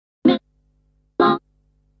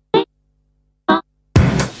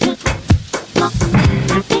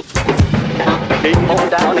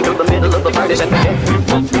of the party and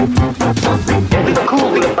with the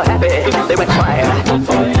cool beat of the happy, they went quiet.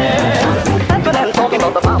 And for them talking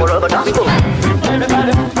about the power of the gospel.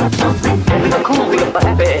 With the cool beat of the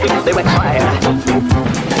happy, they went quiet.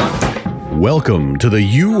 Welcome to the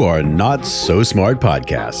You Are Not So Smart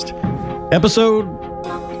podcast, episode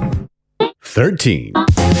 13.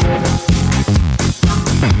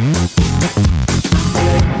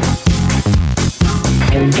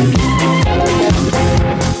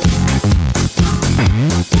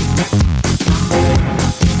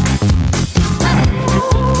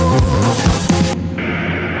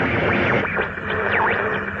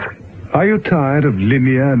 Are you tired of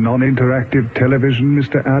linear, non-interactive television,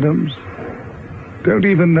 Mr. Adams? Don't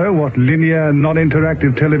even know what linear,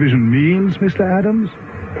 non-interactive television means, Mr. Adams?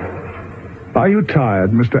 Are you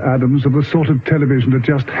tired, Mr. Adams, of the sort of television that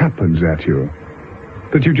just happens at you?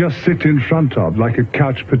 That you just sit in front of like a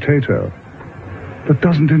couch potato? That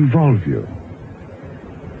doesn't involve you?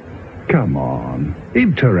 Come on,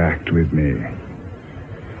 interact with me.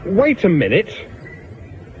 Wait a minute.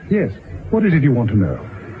 Yes, what is it you want to know?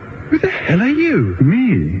 Who the hell are you?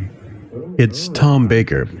 Me? It's Tom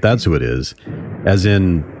Baker. That's who it is. As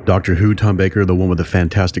in Doctor Who Tom Baker, the one with the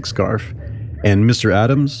fantastic scarf. And Mr.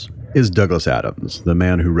 Adams is Douglas Adams, the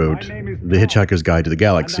man who wrote The Hitchhiker's Guide to the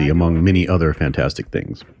Galaxy, among many other fantastic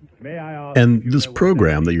things. And this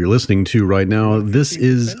program that you're listening to right now, this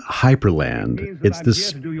is Hyperland. It's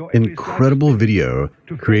this incredible video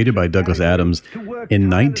created by Douglas Adams in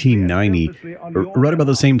 1990, right about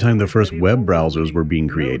the same time the first web browsers were being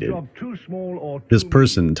created. This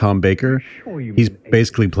person, Tom Baker, he's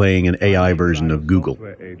basically playing an AI version of Google.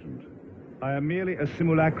 I am merely a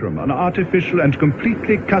simulacrum, an artificial and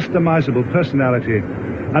completely customizable personality,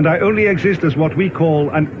 and I only exist as what we call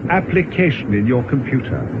an application in your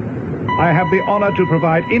computer. I have the honor to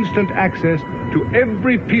provide instant access to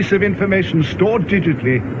every piece of information stored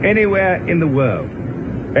digitally anywhere in the world.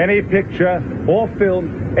 Any picture or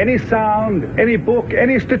film, any sound, any book,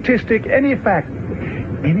 any statistic, any fact,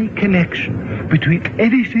 any connection between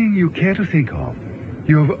anything you care to think of.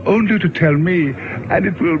 You have only to tell me, and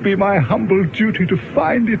it will be my humble duty to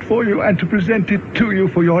find it for you and to present it to you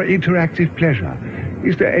for your interactive pleasure.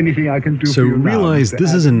 Is there anything I can do so for you realize now,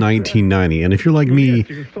 this is in 1990, and if you're like me,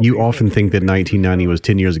 you often think that 1990 was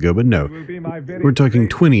 10 years ago, but no. We're talking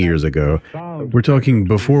 20 years ago. We're talking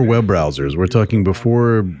before web browsers. We're talking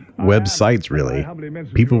before websites, really.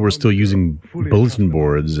 People were still using bulletin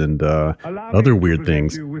boards and other weird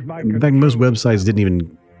things. In fact, most websites didn't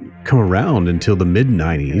even come around until the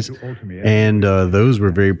mid-90s, and those were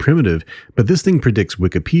very primitive. But this thing predicts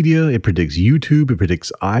Wikipedia, it predicts YouTube, it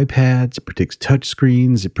predicts iPads, it predicts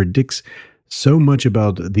touchscreens, it predicts so much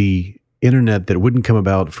about the internet that wouldn't come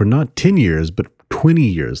about for not 10 years, but 20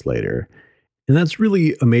 years later. And that's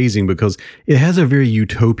really amazing because it has a very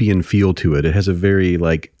utopian feel to it. It has a very,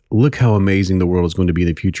 look how amazing the world is going to be in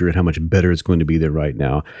the future and how much better it's going to be there right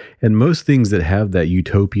now. And most things that have that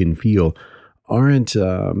utopian feel aren't, they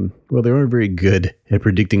aren't very good at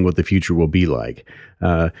predicting what the future will be like.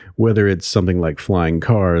 Whether it's something like flying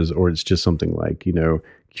cars or it's just something like,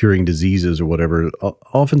 curing diseases or whatever,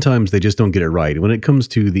 oftentimes they just don't get it right. When it comes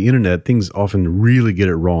to the internet, things often really get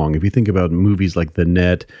it wrong. If you think about movies like The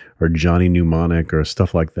Net or Johnny Mnemonic or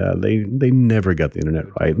stuff like that, they never got the internet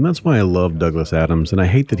right. And that's why I love Douglas Adams. And I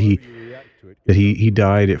hate that he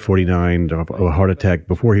died at 49 of a heart attack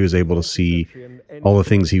before he was able to see all the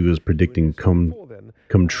things he was predicting come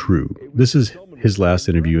true. This is his last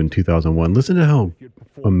interview in 2001. Listen to how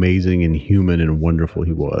amazing and human and wonderful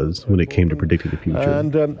he was when it came to predicting the future.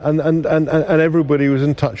 And everybody was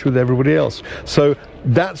in touch with everybody else. So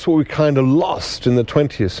that's what we kind of lost in the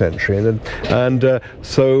 20th century.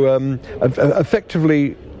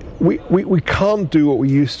 Effectively, we can't do what we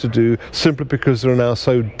used to do simply because there are now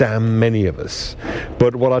so damn many of us.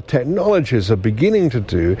 But what our technologies are beginning to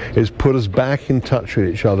do is put us back in touch with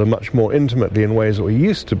each other much more intimately in ways that we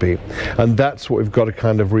used to be. And that's what we've got to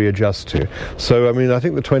kind of readjust to. So, I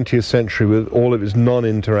think the 20th century, with all of its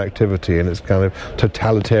non-interactivity and its kind of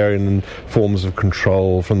totalitarian forms of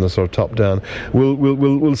control from the sort of top down,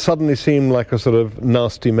 will suddenly seem like a sort of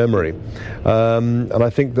nasty memory. And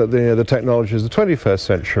I think that the technologies of the 21st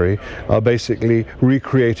century are basically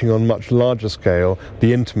recreating on much larger scale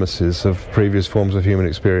the intimacies of previous forms of human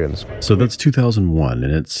experience. So that's 2001,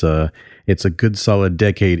 and it's a good solid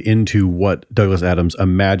decade into what Douglas Adams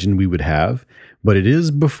imagined we would have. But it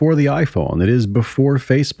is before the iPhone. It is before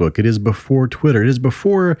Facebook. It is before Twitter. It is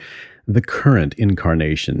before the current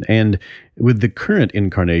incarnation. And with the current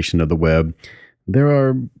incarnation of the web, there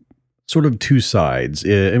are sort of two sides.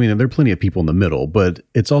 I mean, there are plenty of people in the middle, but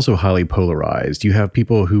it's also highly polarized. You have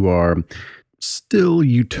people who are still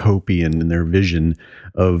utopian in their vision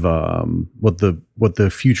of what the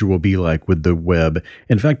future will be like with the web.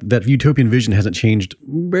 In fact, that utopian vision hasn't changed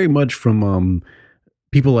very much from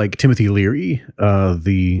people like Timothy Leary,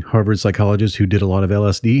 the Harvard psychologist who did a lot of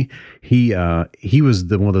LSD. He was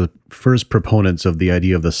one of the first proponents of the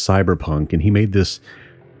idea of the cyberpunk, and he made this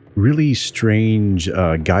really strange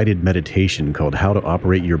guided meditation called How to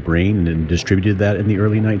Operate Your Brain, and distributed that in the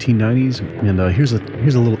early 1990s. And here's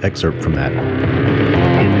a little excerpt from that.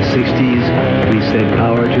 In the 60s, we said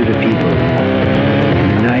power to the people. In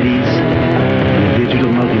the 90s, in the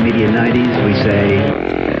digital multimedia 90s, we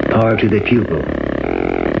say power to the pupil.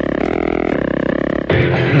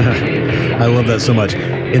 I love that so much.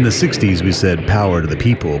 In the 60s, we said power to the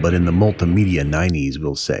people, but in the multimedia 90s,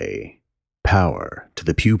 we'll say power to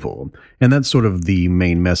the pupil. And that's sort of the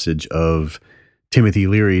main message of Timothy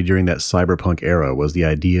Leary during that cyberpunk era, was the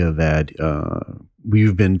idea that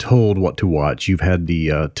we've been told what to watch. You've had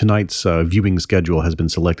tonight's viewing schedule has been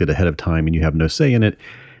selected ahead of time, and you have no say in it.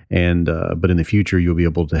 And but in the future, you'll be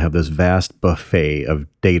able to have this vast buffet of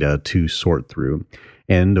data to sort through.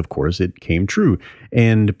 And of course, it came true.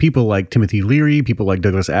 And people like Timothy Leary, people like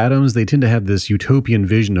Douglas Adams, they tend to have this utopian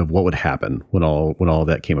vision of what would happen when all of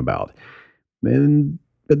that came about.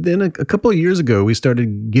 But then a couple of years ago, we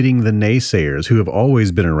started getting the naysayers who have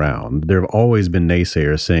always been around. There have always been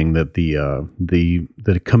naysayers saying that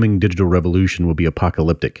the coming digital revolution will be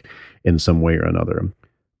apocalyptic in some way or another.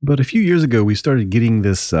 But a few years ago, we started getting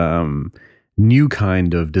this new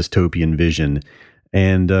kind of dystopian vision,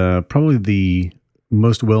 and probably the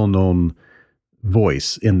most well-known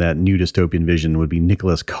voice in that new dystopian vision would be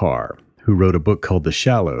Nicholas Carr, who wrote a book called The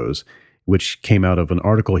Shallows, which came out of an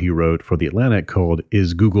article he wrote for The Atlantic called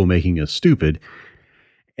Is Google Making Us Stupid?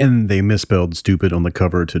 And they misspelled stupid on the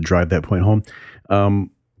cover to drive that point home.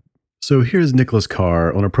 So here's Nicholas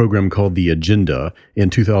Carr on a program called The Agenda in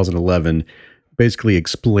 2011, basically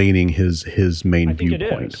explaining his main viewpoint. I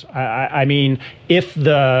think it is. I mean, if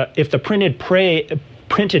the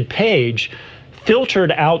printed page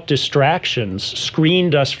filtered out distractions,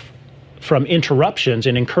 screened us from interruptions,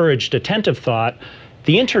 and encouraged attentive thought,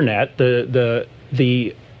 the internet,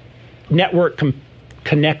 the network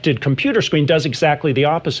connected computer screen does exactly the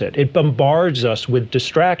opposite. It bombards us with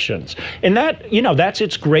distractions. And that's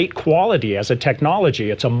its great quality as a technology.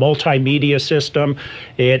 It's a multimedia system.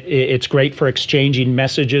 It's great for exchanging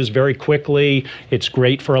messages very quickly. It's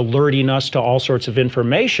great for alerting us to all sorts of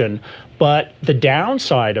information. But the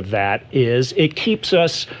downside of that is it keeps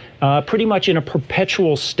us pretty much in a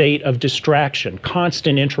perpetual state of distraction,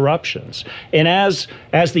 constant interruptions. And as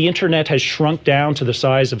the internet has shrunk down to the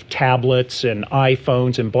size of tablets and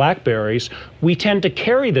iPhones and BlackBerries, we tend to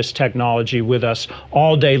carry this technology with us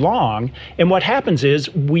all day long. And what happens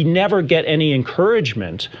is we never get any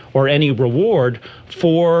encouragement or any reward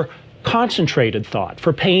for concentrated thought,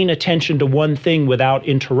 for paying attention to one thing without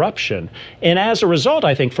interruption. And as a result,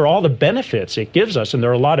 I think for all the benefits it gives us, and there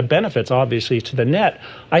are a lot of benefits obviously to the net,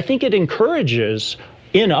 I think it encourages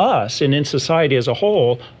in us and in society as a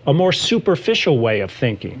whole a more superficial way of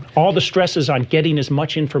thinking. All the stress is on getting as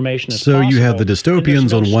much information as possible. So you have the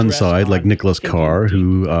dystopians on one side, like Nicholas Carr,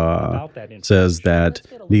 who says that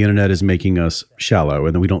the internet is making us shallow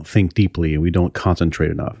and that we don't think deeply and we don't concentrate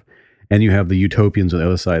enough. And you have the utopians on the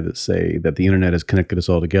other side that say that the internet has connected us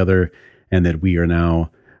all together and that we are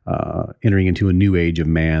now entering into a new age of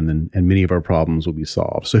man, and many of our problems will be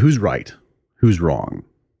solved. So who's right? Who's wrong?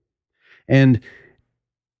 And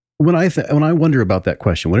when I wonder about that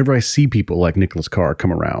question, whenever I see people like Nicholas Carr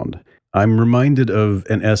come around, I'm reminded of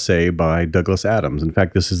an essay by Douglas Adams. In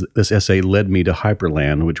fact, this essay led me to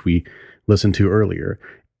Hyperland, which we listened to earlier.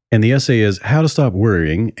 And the essay is How to Stop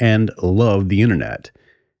Worrying and Love the Internet.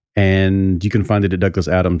 And you can find it at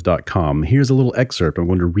douglasadams.com. Here's a little excerpt. I'm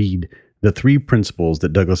going to read the 3 principles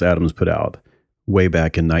that Douglas Adams put out way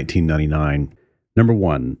back in 1999. Number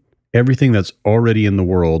 1, everything that's already in the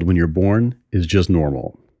world when you're born is just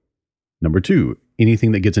normal. Number 2,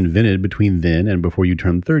 anything that gets invented between then and before you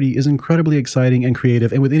turn 30 is incredibly exciting and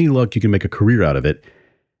creative, and with any luck, you can make a career out of it.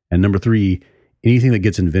 And number 3, anything that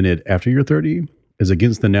gets invented after you're 30 is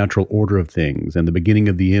against the natural order of things and the beginning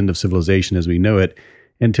of the end of civilization as we know it,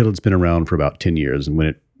 until it's been around for about 10 years and when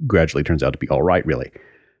it gradually turns out to be all right, really.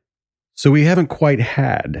 So we haven't quite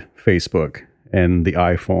had Facebook and the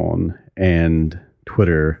iPhone and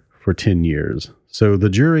Twitter for 10 years. So the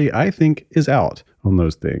jury, I think, is out on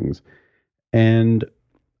those things. And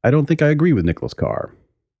I don't think I agree with Nicholas Carr.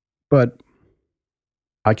 But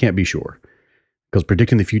I can't be sure, because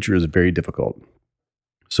predicting the future is very difficult.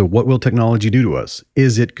 So what will technology do to us?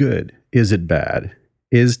 Is it good? Is it bad?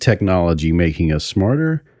 Is technology making us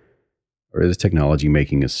smarter, or is technology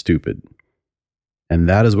making us stupid? And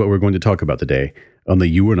that is what we're going to talk about today on the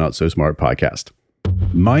You Are Not So Smart podcast.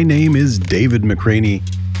 My name is David McCraney,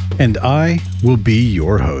 and I will be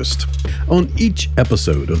your host. On each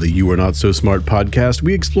episode of the You Are Not So Smart podcast,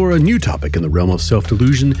 we explore a new topic in the realm of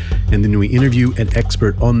self-delusion, and then we interview an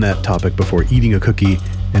expert on that topic before eating a cookie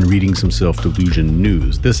and reading some self-delusion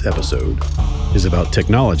news. This episode is about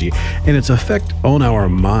technology and its effect on our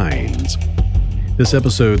minds. This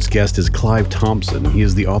episode's guest is Clive Thompson. He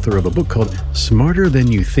is the author of a book called Smarter Than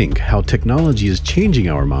You Think: How Technology is Changing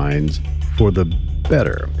Our Minds for the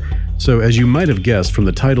Better. So, as you might have guessed from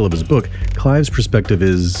the title of his book, Clive's perspective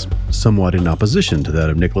is somewhat in opposition to that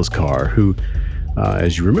of Nicholas Carr, who,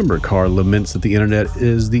 as you remember, Carr laments that the internet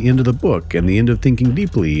is the end of the book and the end of thinking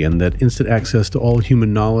deeply, and that instant access to all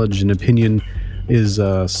human knowledge and opinion is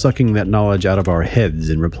sucking that knowledge out of our heads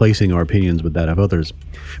and replacing our opinions with that of others.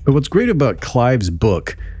 But what's great about Clive's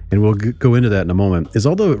book, and we'll go into that in a moment, is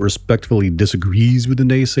although it respectfully disagrees with the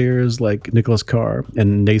naysayers like Nicholas Carr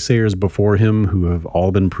and naysayers before him who have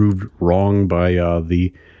all been proved wrong by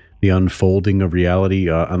the unfolding of reality.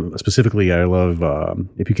 Specifically, I love,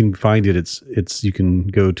 if you can find it, it's you can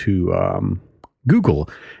go to Google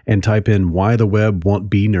and type in "Why the Web Won't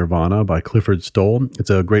Be Nirvana" by Clifford Stoll. It's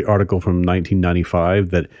a great article from 1995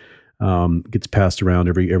 that gets passed around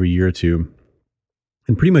every year or two.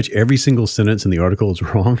 And pretty much every single sentence in the article is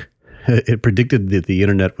wrong. It predicted that the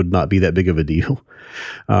internet would not be that big of a deal.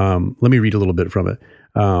 Let me read a little bit from it.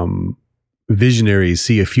 Visionaries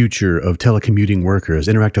see a future of telecommuting workers,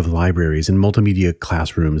 interactive libraries, and multimedia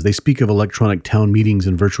classrooms. They speak of electronic town meetings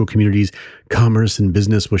and virtual communities. Commerce and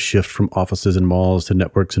business will shift from offices and malls to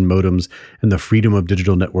networks and modems, and the freedom of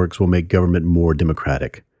digital networks will make government more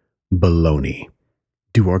democratic. Baloney.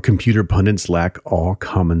 Do our computer pundits lack all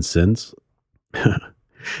common sense?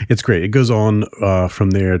 It's great. It goes on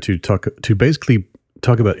from there to basically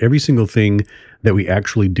talk about every single thing that we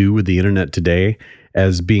actually do with the internet today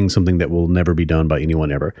as being something that will never be done by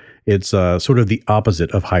anyone ever. It's sort of the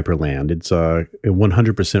opposite of Hyperland. It's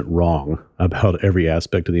 100% wrong about every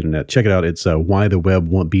aspect of the internet. Check it out. It's Why the Web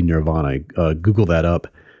Won't Be Nirvana. Google that up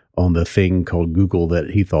on the thing called Google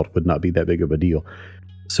that he thought would not be that big of a deal.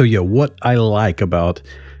 So yeah, what I like about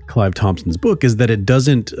Clive Thompson's book is that it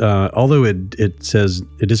doesn't, although it says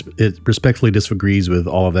it respectfully disagrees with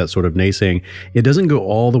all of that sort of naysaying, it doesn't go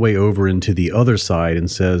all the way over into the other side and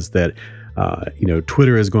says that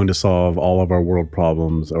Twitter is going to solve all of our world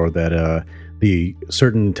problems, or that the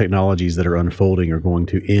certain technologies that are unfolding are going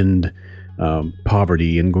to end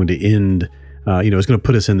poverty and going to end, it's going to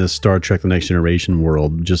put us in this Star Trek: The Next Generation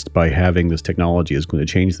world just by having this technology is going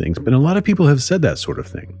to change things. But a lot of people have said that sort of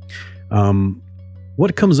thing.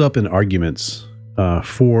 What comes up in arguments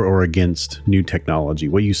for or against new technology,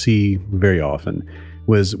 what you see very often,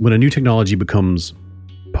 was when a new technology becomes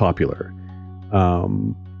popular.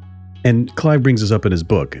 And Clive brings this up in his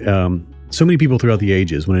book. So many people throughout the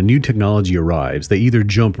ages, when a new technology arrives, they either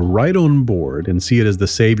jump right on board and see it as the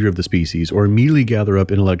savior of the species, or immediately gather up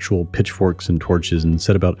intellectual pitchforks and torches and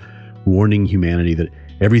set about warning humanity that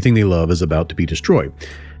everything they love is about to be destroyed.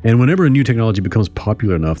 And whenever a new technology becomes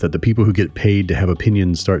popular enough that the people who get paid to have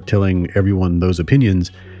opinions start telling everyone those opinions,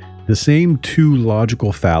 the same two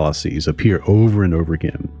logical fallacies appear over and over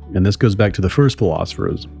again. And this goes back to the first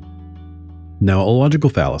philosophers. Now, a logical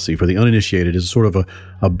fallacy for the uninitiated is sort of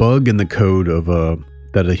a bug in the code of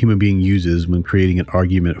that a human being uses when creating an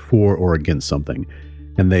argument for or against something.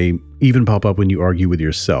 And they even pop up when you argue with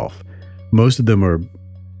yourself. Most of them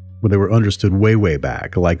they were understood way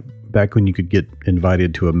back, like back when you could get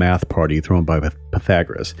invited to a math party thrown by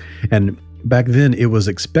Pythagoras. And back then it was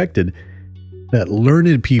expected that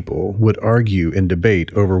learned people would argue and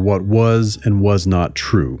debate over what was and was not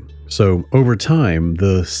true. So over time,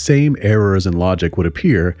 the same errors in logic would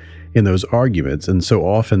appear in those arguments, and so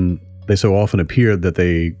often appeared that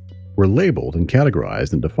they were labeled and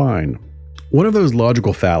categorized and defined. One of those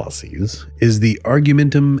logical fallacies is the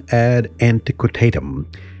argumentum ad antiquitatem,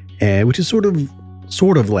 which is sort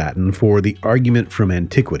of Latin for the argument from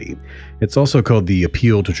antiquity. It's also called the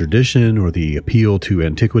appeal to tradition or the appeal to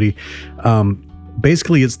antiquity.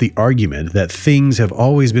 Basically, it's the argument that things have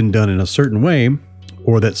always been done in a certain way,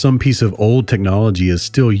 or that some piece of old technology is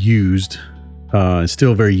still used, is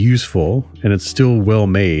still very useful, and it's still well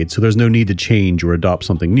made, so there's no need to change or adopt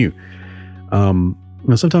something new.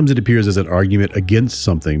 Now, sometimes it appears as an argument against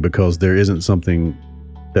something because there isn't something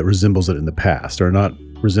that resembles it in the past, or not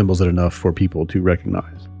resembles it enough for people to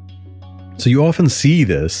recognize. So you often see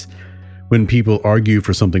this when people argue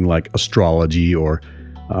for something like astrology or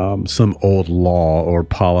some old law or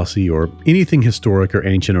policy or anything historic or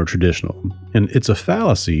ancient or traditional. And it's a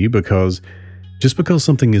fallacy because just because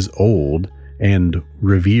something is old and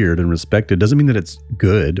revered and respected doesn't mean that it's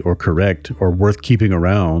good or correct or worth keeping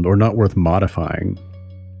around or not worth modifying.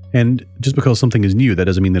 And just because something is new, that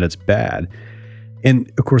doesn't mean that it's bad.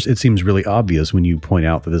 And of course, it seems really obvious when you point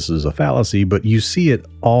out that this is a fallacy, but you see it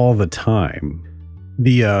all the time.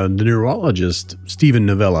 The neurologist, Steven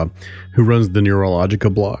Novella, who runs the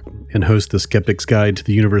Neurologica blog and hosts the Skeptic's Guide to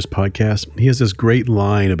the Universe podcast, he has this great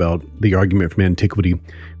line about the argument from antiquity,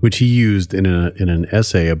 which he used in an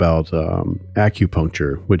essay about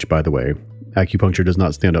acupuncture, which, by the way, acupuncture does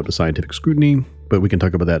not stand up to scientific scrutiny, but we can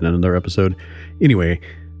talk about that in another episode. Anyway,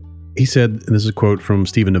 he said, and this is a quote from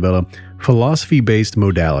Steven Novella, "Philosophy-based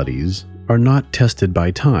modalities are not tested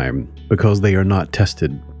by time because they are not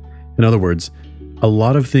tested." In other words, a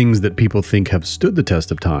lot of things that people think have stood the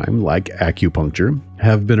test of time, like acupuncture,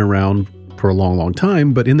 have been around for a long, long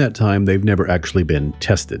time, but in that time, they've never actually been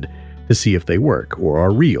tested to see if they work or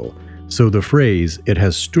are real. So the phrase, "it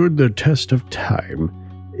has stood the test of time,"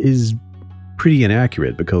 is pretty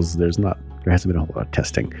inaccurate because there hasn't been a whole lot of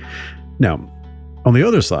testing. Now, on the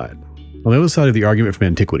other side of the argument from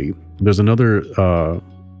antiquity, there's another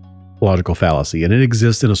logical fallacy, and it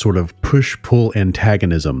exists in a sort of push-pull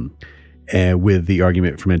antagonism with the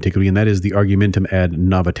argument from antiquity, and that is the argumentum ad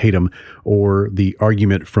novitatem, or the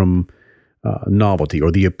argument from novelty,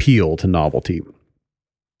 or the appeal to novelty.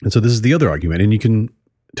 And so this is the other argument, and you can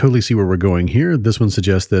totally see where we're going here. This one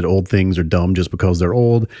suggests that old things are dumb just because they're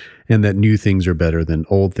old, and that new things are better than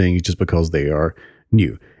old things just because they are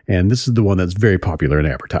new. And this is the one that's very popular in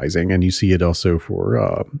advertising, and you see it also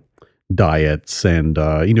for diets. And,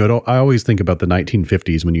 I always think about the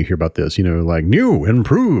 1950s when you hear about this, like new,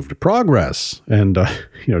 improved, progress, and,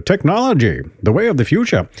 technology, the way of the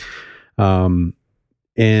future.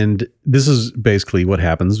 And this is basically what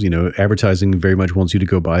happens. Advertising very much wants you to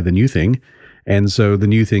go buy the new thing. And so the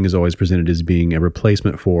new thing is always presented as being a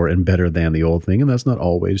replacement for and better than the old thing. And that's not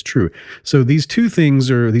always true. So these two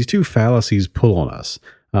fallacies pull on us.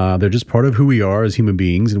 They're just part of who we are as human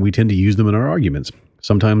beings, and we tend to use them in our arguments.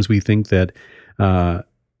 Sometimes we think that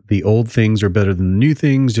the old things are better than the new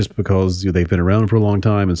things just because they've been around for a long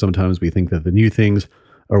time. And sometimes we think that the new things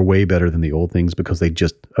are way better than the old things because they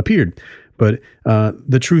just appeared. But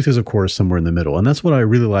the truth is, of course, somewhere in the middle. And that's what I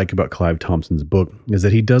really like about Clive Thompson's book, is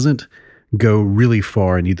that he doesn't go really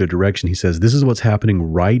far in either direction. He says, this is what's happening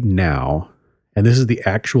right now, and this is the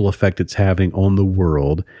actual effect it's having on the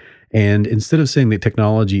world. And instead of saying that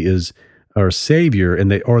technology is our savior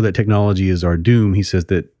or that technology is our doom, he says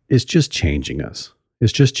that it's just changing us.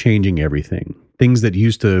 It's just changing everything. Things that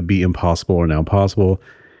used to be impossible are now possible,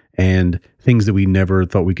 and things that we never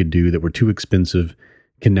thought we could do that were too expensive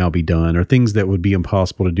can now be done, or things that would be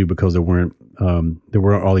impossible to do because there weren't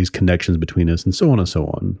all these connections between us, and so on and so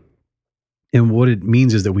on. And what it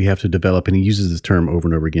means is that we have to develop, and he uses this term over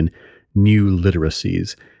and over again, new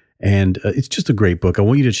literacies. And it's just a great book. I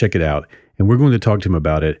want you to check it out. And we're going to talk to him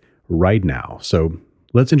about it right now. So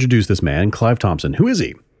let's introduce this man, Clive Thompson. Who is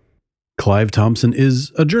he? Clive Thompson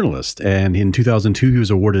is a journalist. And in 2002, he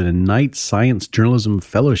was awarded a Knight Science Journalism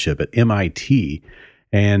Fellowship at MIT.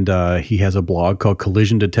 And he has a blog called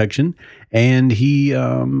Collision Detection. And he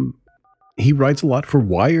writes a lot for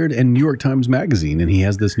Wired and New York Times Magazine, and he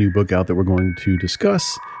has this new book out that we're going to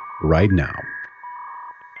discuss right now.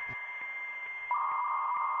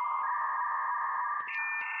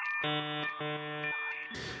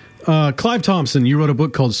 Clive Thompson, you wrote a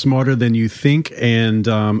book called Smarter Than You Think, and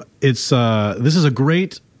this is a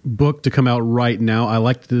great book to come out right now. I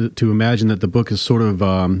like to imagine that the book is sort of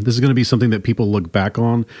this is going to be something that people look back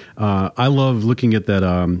on. I love looking at that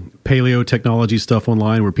paleo technology stuff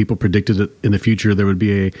online where people predicted that in the future there would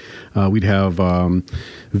be we'd have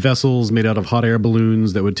vessels made out of hot air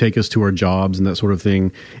balloons that would take us to our jobs and that sort of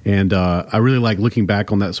thing. And I really like looking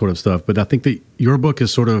back on that sort of stuff. But I think that your book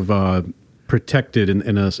is sort of protected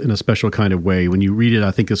in a special kind of way. When you read it,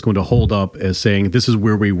 I think it's going to hold up as saying, this is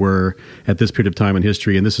where we were at this period of time in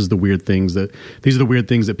history, and these are the weird things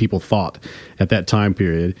that people thought at that time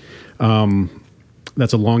period.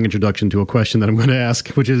 That's a long introduction to a question that I'm going to ask,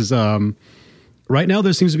 which is, right now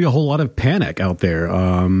there seems to be a whole lot of panic out there.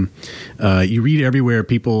 You read everywhere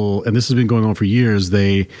people, and this has been going on for years,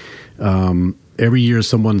 every year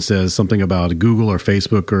someone says something about Google or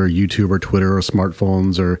Facebook or YouTube or Twitter or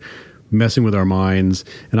smartphones or messing with our minds.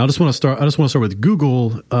 And I just want to start with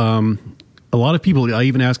Google. A lot of people, I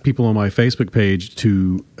even ask people on my Facebook page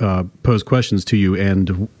to pose questions to you. And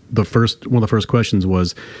one of the first questions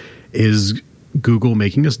was, is Google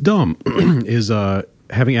making us dumb?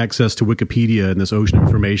 having access to Wikipedia and this ocean of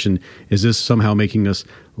information, is this somehow making us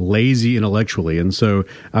lazy intellectually? And so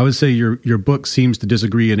I would say your book seems to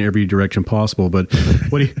disagree in every direction possible. But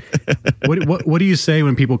what do you say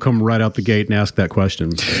when people come right out the gate and ask that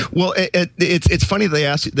question? Well, it's funny they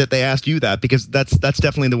asked you that, because that's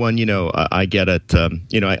definitely the one I get at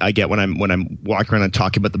I get when I'm walking around and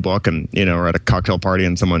talking about the book, and or at a cocktail party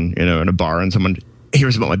and someone in a bar and someone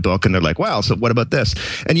hears about my book and they're like, wow, so what about this?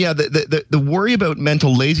 And yeah, the worry about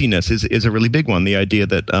mental laziness is a really big one. The idea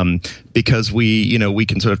that because we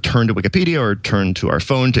can sort of turn to Wikipedia or turn to our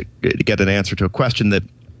phone to get an answer to a question, that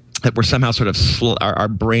we're somehow sort of our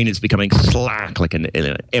brain is becoming slack, like an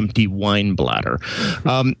empty wine bladder.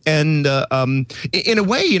 In a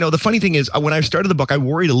way, the funny thing is, when I started the book, I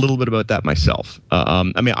worried a little bit about that myself.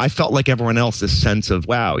 I felt like everyone else, this sense of,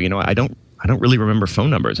 wow, I don't really remember phone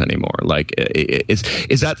numbers anymore. Like, is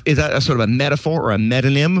that a sort of a metaphor or a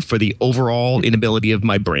metonym for the overall inability of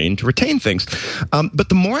my brain to retain things? But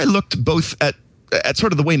the more I looked both at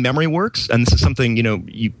sort of the way memory works, and this is something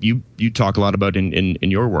you talk a lot about in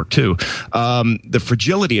your work too. The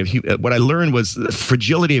fragility of what I learned was the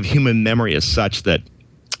fragility of human memory is such that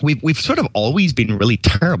we've sort of always been really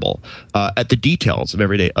terrible at the details of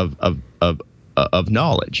everyday of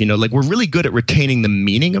knowledge. Like, we're really good at retaining the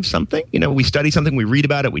meaning of something. We study something, we read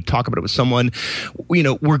about it, we talk about it with someone.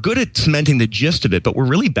 We're good at cementing the gist of it, but we're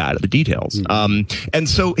really bad at the details. Mm-hmm. And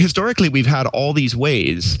so historically, we've had all these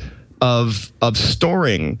ways of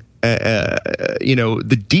storing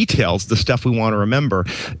the details, the stuff we want to remember.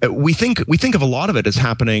 We think of a lot of it as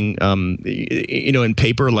happening, in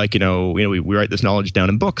paper. Like, we write this knowledge down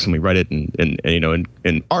in books, and we write it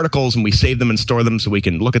in articles, and we save them and store them so we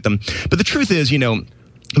can look at them. But the truth is,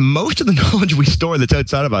 most of the knowledge we store that's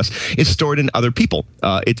outside of us is stored in other people.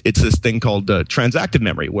 It's this thing called transactive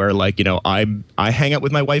memory, where, like, I hang out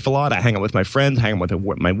with my wife a lot, I hang out with my friends, hang out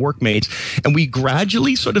with my workmates, and we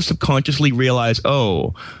gradually sort of subconsciously realize,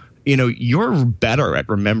 oh, you're better at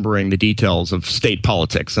remembering the details of state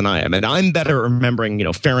politics than I am. And I'm better at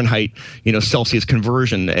remembering, Fahrenheit, Celsius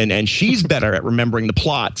conversion. And she's better at remembering the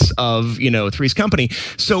plots of, Three's Company.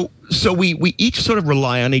 So we each sort of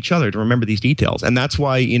rely on each other to remember these details. And that's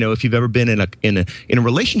why, if you've ever been in a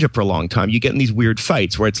relationship for a long time, you get in these weird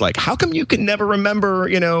fights where it's like, how come you can never remember,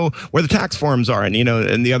 where the tax forms are? And,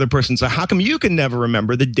 and the other person's like, how come you can never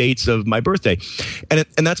remember the dates of my birthday? And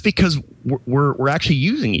that's because we're actually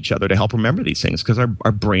using each other to help remember these things, because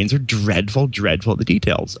our brains are dreadful at the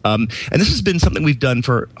details. And this has been something we've done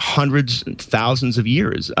for hundreds and thousands of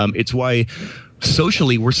years. It's why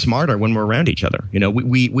socially we're smarter when we're around each other.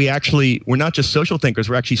 We're not just social thinkers,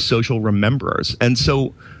 we're actually social rememberers. And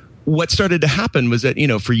so what started to happen was that,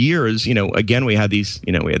 for years, again, we had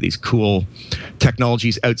these cool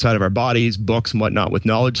technologies outside of our bodies, books and whatnot with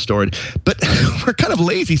knowledge stored, but we're kind of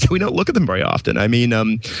lazy, so we don't look at them very often.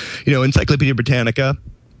 Encyclopedia Britannica,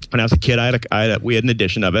 when I was a kid, we had an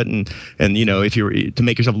edition of it, and if you were to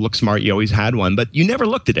make yourself look smart, you always had one, but you never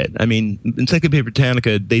looked at it. Encyclopedia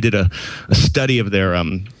Britannica, they did a study of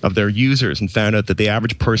their users and found out that the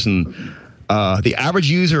average person, the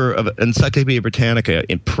average user of Encyclopedia Britannica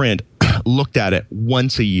in print looked at it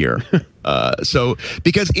once a year. So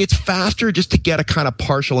because it's faster just to get a kind of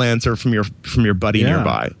partial answer from your buddy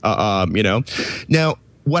nearby. Now,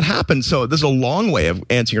 what happened, so this is a long way of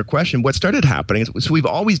answering your question. What started happening is, so we've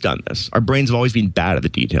always done this. Our brains have always been bad at the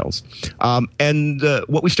details. And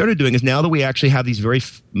what we started doing is, now that we actually have these very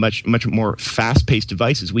much more fast-paced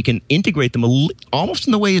devices, we can integrate them almost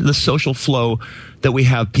in the way of the social flow that we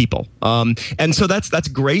have people. And so that's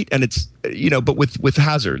great, and it's, but with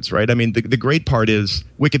hazards, right? The great part is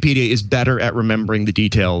Wikipedia is better at remembering the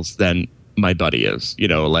details than my buddy is.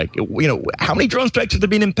 How many drone strikes have there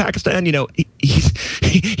been in Pakistan?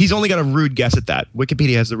 He's only got a rude guess at that.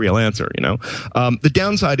 Wikipedia has the real answer. The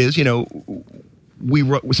downside is,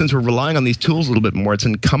 since we're relying on these tools a little bit more, it's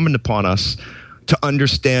incumbent upon us to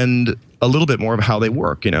understand a little bit more of how they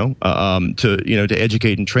work, to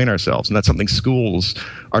educate and train ourselves. And that's something schools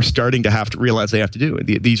are starting to have to realize they have to do.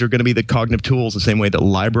 These are going to be the cognitive tools the same way that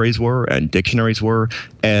libraries were and dictionaries were.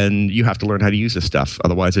 And you have to learn how to use this stuff.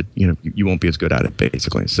 Otherwise, you won't be as good at it,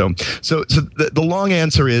 basically. So the long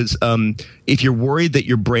answer is, if you're worried that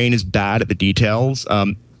your brain is bad at the details,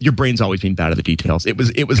 your brain's always been bad at the details. It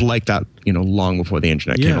was like that, long before the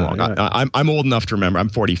internet came along. Yeah. I'm old enough to remember. I'm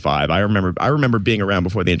 45. I remember being around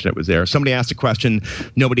before the internet was there. Somebody asked a question,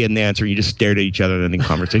 nobody had an answer. You just stared at each other, and the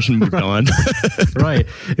conversation moved on. Right.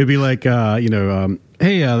 It'd be like,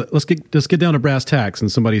 hey, let's get down to brass tacks,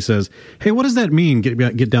 and somebody says, hey, what does that mean?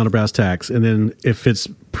 Get down to brass tacks, and then if it's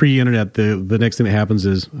pre-internet, the next thing that happens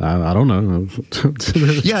is I don't know.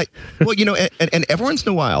 Yeah, well, and every once in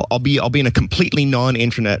a while, I'll be in a completely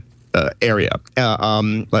non-internet area.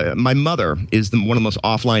 My mother is one of the most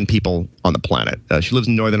offline people on the planet. She lives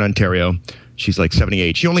in Northern Ontario. She's like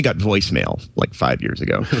 78. She only got voicemail like 5 years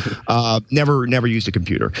ago. Never used a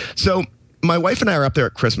computer. So my wife and I are up there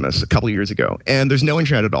at Christmas a couple of years ago, and there's no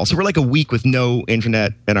internet at all. So we're like a week with no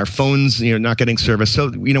internet, and our phones, not getting service.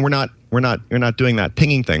 So we're not doing that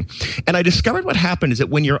pinging thing. And I discovered what happened is that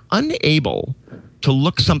when you're unable to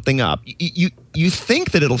look something up, you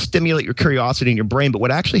think that it'll stimulate your curiosity in your brain, but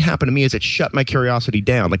what actually happened to me is it shut my curiosity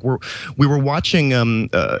down. Like we were watching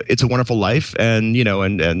It's a Wonderful Life, and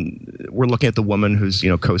and we're looking at the woman who's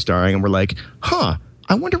co-starring, and we're like,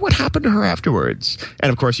 I wonder what happened to her afterwards.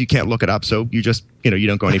 And of course, you can't look it up, so you just, you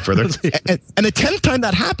don't go any further. And the 10th time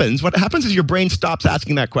that happens, what happens is your brain stops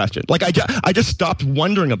asking that question. Like I just stopped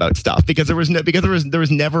wondering about stuff because there was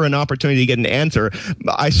never an opportunity to get an answer.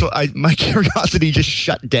 My curiosity just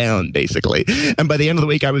shut down basically. And by the end of the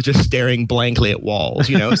week, I was just staring blankly at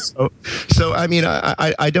walls. So I mean,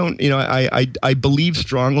 I don't, I believe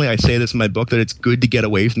strongly. I say this in my book that it's good to get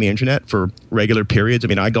away from the internet for regular periods. I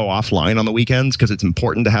mean, I go offline on the weekends because it's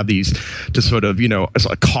important to have these to sort of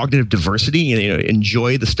a cognitive diversity and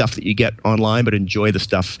enjoy the stuff that you get online, but enjoy the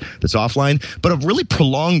stuff that's offline. But a really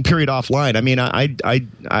prolonged period offline, I mean,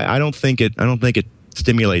 I don't think it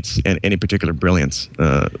stimulates any particular brilliance,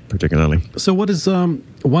 particularly. So what is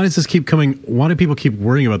why does this keep coming? Why do people keep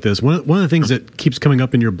worrying about this? One of the things that keeps coming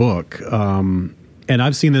up in your book, and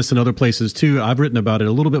I've seen this in other places too, I've written about it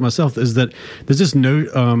a little bit myself, is that there's this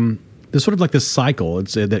there's sort of like this cycle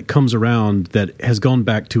that comes around that has gone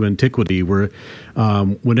back to antiquity, where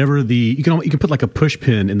whenever you can put like a push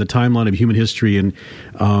pin in the timeline of human history, and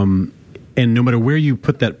no matter where you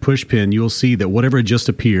put that push pin, you'll see that whatever had just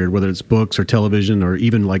appeared, whether it's books or television or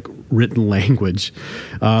even like written language,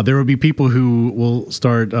 there will be people who will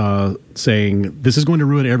start saying this is going to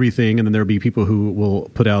ruin everything, and then there will be people who will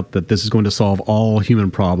put out that this is going to solve all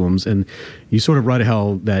human problems. And you sort of write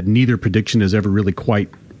how that neither prediction is ever really quite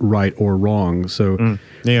right or wrong. So,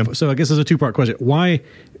 So I guess there's a two-part question. Why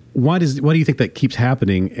do you think that keeps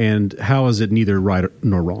happening, and how is it neither right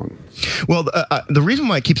nor wrong? Well, the reason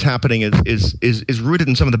why it keeps happening is rooted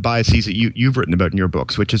in some of the biases that you've written about in your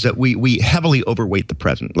books, which is that we heavily overweight the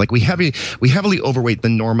present. Like we heavily overweight the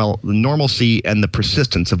normalcy and the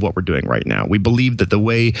persistence of what we're doing right now. We believe that the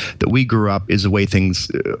way that we grew up is the way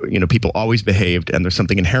things, people always behaved, and there's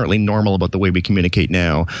something inherently normal about the way we communicate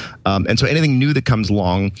now. And so anything new that comes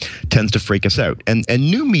along tends to freak us out. And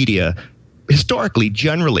new media, historically,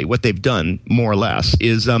 generally, what they've done, more or less,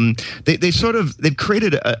 is they've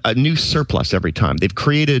created a new surplus every time. They've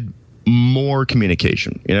created more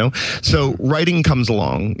communication, So writing comes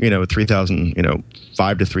along,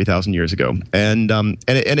 5 to 3,000 years ago, and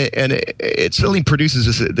it certainly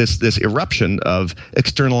produces this eruption of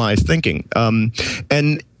externalized thinking,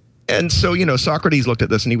 And so, Socrates looked at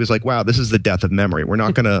this and he was like, wow, this is the death of memory. We're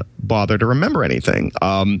not going to bother to remember anything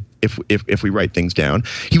if we write things down.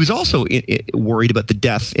 He was also worried about the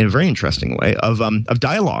death, in a very interesting way, of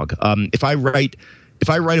dialogue. If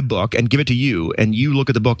I write a book and give it to you, and you look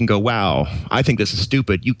at the book and go, wow, I think this is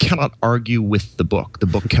stupid, you cannot argue with the book. The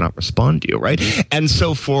book cannot respond to you, right? And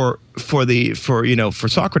so for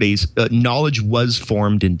Socrates, knowledge was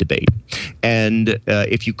formed in debate. And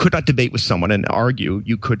if you could not debate with someone and argue,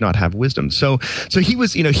 you could not have wisdom. So he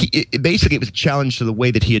was, basically it was a challenge to the way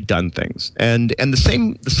that he had done things. And the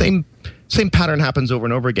same pattern happens over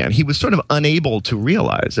and over again. He was sort of unable to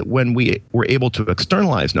realize that when we were able to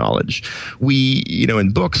externalize knowledge, we,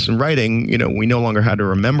 in books and writing, we no longer had to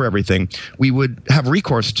remember everything. We would have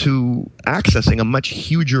recourse to accessing a much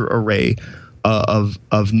huger array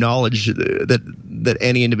of knowledge that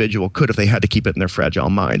any individual could if they had to keep it in their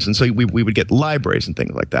fragile minds. And so we would get libraries and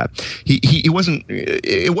things like that. He wasn't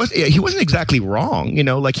exactly wrong,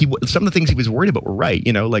 like some of the things he was worried about were right,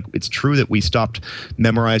 like it's true that we stopped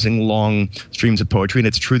memorizing long streams of poetry, and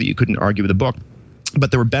it's true that you couldn't argue with a book,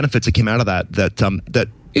 but there were benefits that came out of that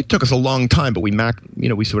it took us a long time, but we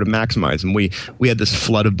sort of maximized, and we had this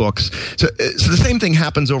flood of books. So the same thing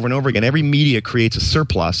happens over and over again. Every media creates a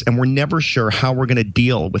surplus, and we're never sure how we're going to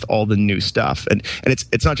deal with all the new stuff. And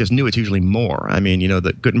it's not just new; it's usually more. I mean,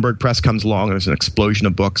 the Gutenberg press comes along, and there's an explosion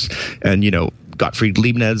of books, and Gottfried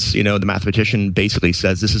Leibniz, the mathematician, basically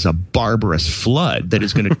says this is a barbarous flood that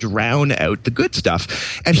is going to drown out the good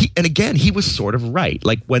stuff. And again, he was sort of right.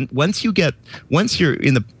 Like once you're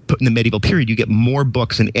in the in the medieval period, you get more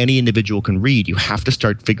books than any individual can read. You have to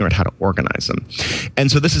start figuring out how to organize them.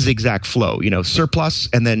 And so this is the exact flow, surplus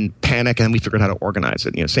and then panic, and we figured out how to organize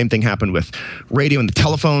it. Same thing happened with radio and the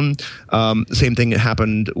telephone. The same thing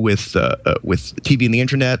happened with TV and the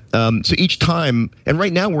internet. So each time, and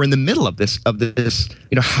right now we're in the middle of this,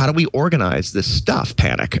 how do we organize this stuff?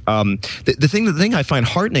 Panic. The thing I find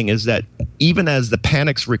heartening is that even as the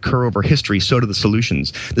panics recur over history, so do the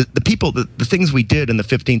solutions. The things we did in the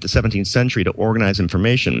 15th to 17th century to organize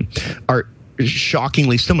information are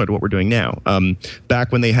shockingly similar to what we're doing now.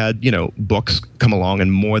 Back when they had books come along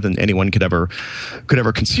and more than anyone could ever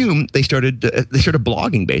consume, they started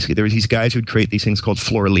blogging. Basically, there were these guys who'd create these things called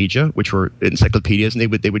Florilegia, which were encyclopedias, and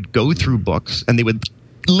they would go through books and they would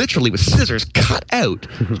literally with scissors cut out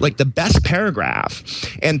like the best paragraph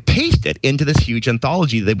and paste it into this huge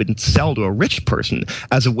anthology they would sell to a rich person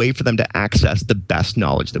as a way for them to access the best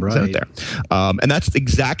knowledge that was out there. And that's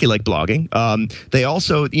exactly like blogging. They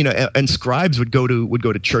also, and scribes would go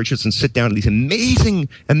to churches and sit down to these amazing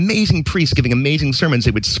priests giving amazing sermons.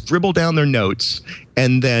 They would scribble down their notes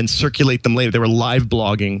and then circulate them later. They were live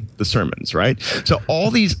blogging the sermons, right? So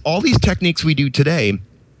all these techniques we do today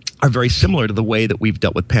are very similar to the way that we've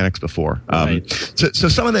dealt with panics before. So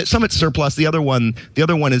some of it's surplus. The other one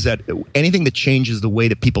is that anything that changes the way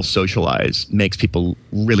that people socialize makes people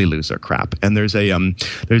really lose their crap. And there's an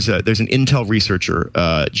Intel researcher,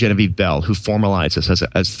 Genevieve Bell, who formalized this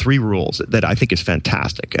as 3 rules that I think is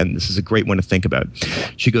fantastic. And this is a great one to think about.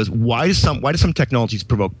 She goes, why do some technologies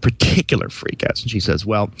provoke particular freakouts? And she says,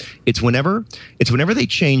 well, it's whenever they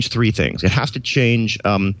change 3 things. It has to change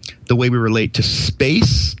the way we relate to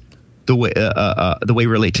space, the way we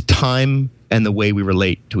relate to time, and the way we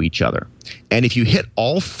relate to each other. And if you hit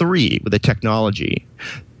all 3 with a technology,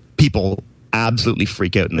 people absolutely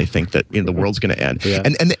freak out and they think that the world's going to end. Yeah.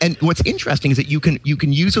 And what's interesting is that you can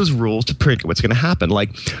use those rules to predict what's going to happen.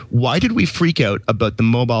 Like, why did we freak out about the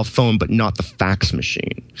mobile phone but not the fax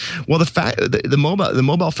machine? Well, the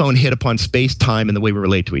mobile phone hit upon space, time, and the way we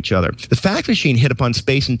relate to each other. The fax machine hit upon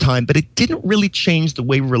space and time, but it didn't really change the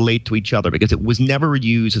way we relate to each other because it was never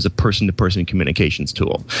used as a person-to-person communications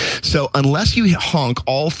tool. So unless you honk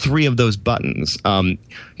all 3 of those buttons,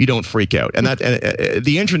 you don't freak out. And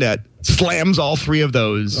the internet slams all 3 of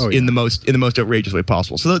those in the most outrageous way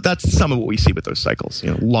possible. So that's some of what we see with those cycles.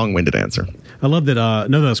 Long-winded answer. I love that.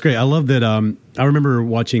 No, that's great. I love that. I remember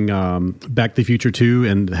watching Back to the Future 2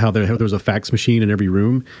 and how there was a fax machine in every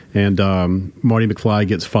room, and Marty McFly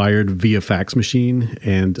gets fired via fax machine,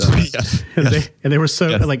 and they were so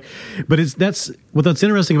like. But that's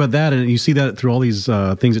interesting about that, and you see that through all these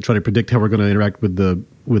things that try to predict how we're going to interact with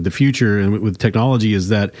the future and with technology is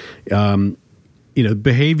that.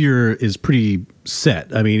 Behavior is pretty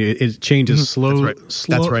set. I mean, it changes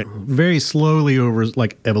very slowly over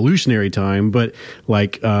like evolutionary time. But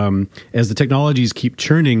like as the technologies keep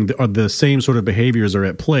churning, the same sort of behaviors are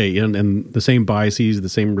at play, and the same biases, the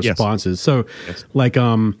same responses. So, like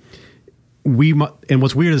and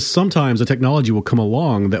what's weird is sometimes a technology will come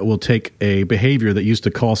along that will take a behavior that used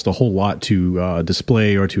to cost a whole lot to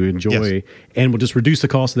display or to enjoy, and will just reduce the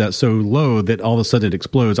cost of that so low that all of a sudden it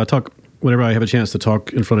explodes. Whenever I have a chance to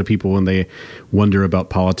talk in front of people and they wonder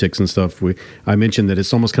about politics and stuff, I mentioned that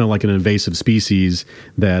it's almost kind of like an invasive species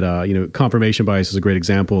that, confirmation bias is a great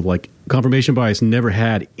example of like confirmation bias never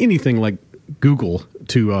had anything like Google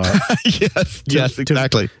to,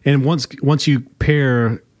 exactly. And once you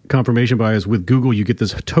pair confirmation bias with Google, you get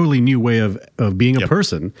this totally new way of being a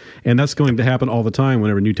person, and that's going to happen all the time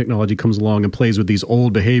whenever new technology comes along and plays with these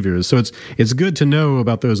old behaviors. So it's good to know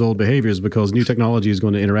about those old behaviors because new technology is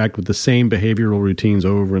going to interact with the same behavioral routines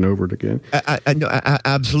over and over again.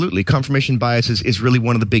 Absolutely. Confirmation bias is really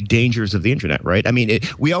one of the big dangers of the internet, right? I mean,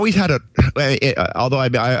 we always had although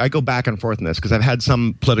I go back and forth in this because I've had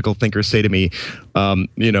some political thinkers say to me,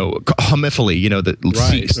 homophily,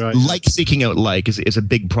 like seeking out like is a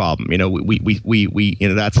big problem. We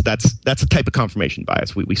that's a type of confirmation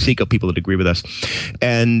bias. We seek out people that agree with us,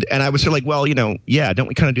 and I was sort of like, well, don't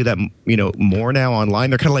we kind of do that, more now online?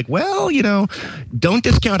 They're kind of like, well, don't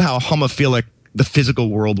discount how homophilic the physical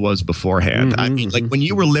world was beforehand. I mean, like when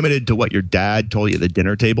you were limited to what your dad told you at the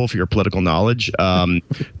dinner table for your political knowledge,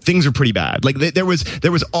 things are pretty bad. Like there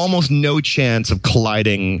was almost no chance of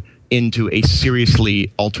colliding into a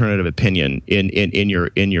seriously alternative opinion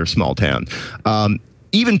in your small town.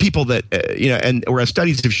 Even people that, and whereas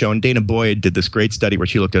studies have shown, Dana Boyd did this great study where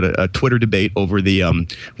she looked at a Twitter debate over the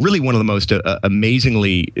really one of the most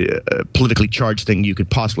amazingly politically charged thing you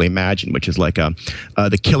could possibly imagine, which is like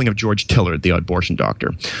the killing of George Tillard, the abortion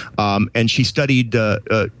doctor. And she studied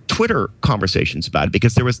Twitter conversations about it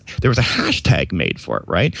because there was a hashtag made for it,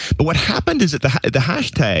 right? But what happened is that the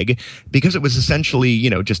hashtag, because it was essentially,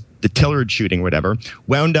 just the Tillard shooting or whatever,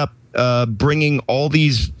 wound up bringing all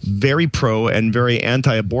these very pro and very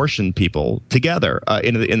anti-abortion people together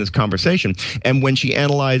in this conversation. And when she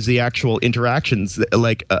analyzed the actual interactions,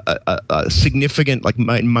 like a significant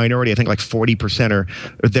minority, I think like 40% or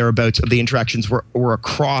thereabouts of the interactions were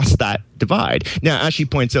across that divide. Now, as she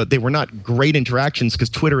points out, they were not great interactions because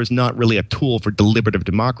Twitter is not really a tool for deliberative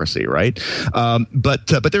democracy, right?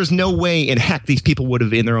 But there's no way in heck these people would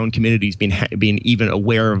have in their own communities been even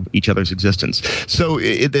aware of each other's existence. So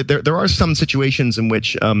there are some situations in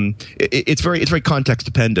which it's very context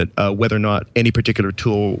dependent whether or not any particular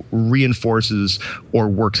tool reinforces or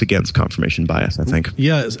works against confirmation bias, I think.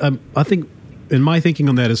 Yeah, I think in my thinking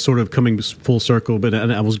on that is sort of coming full circle,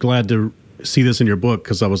 and I was glad to see this in your book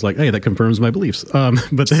because I was like, hey, that confirms my beliefs.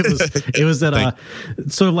 But it was that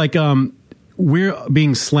sort of like we're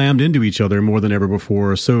being slammed into each other more than ever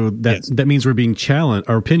before. So that means we're being challenged.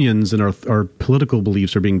 Our opinions and our political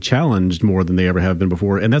beliefs are being challenged more than they ever have been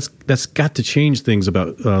before. And that's got to change things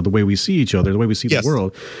about the way we see each other, the way we see the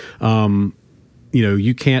world.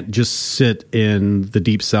 You can't just sit in the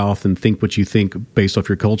Deep South and think what you think based off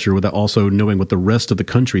your culture without also knowing what the rest of the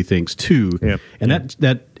country thinks too. Yeah. And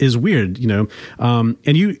that is weird, And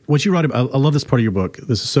what you write about, I love this part of your book.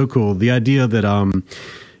 This is so cool. The idea that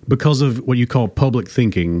because of what you call public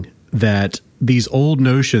thinking, that these old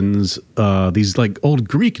notions, these like old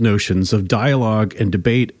Greek notions of dialogue and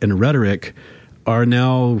debate and rhetoric are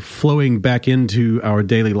now flowing back into our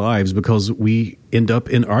daily lives because we end up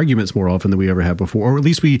in arguments more often than we ever have before, or at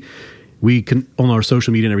least we can on our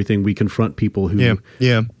social media and everything. We confront people who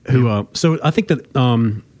So I think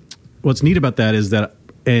that what's neat about that is that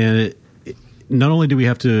not only do we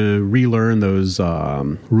have to relearn those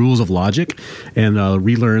rules of logic and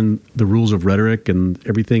relearn the rules of rhetoric and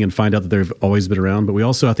everything and find out that they've always been around, but we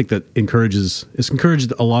also, I think that it's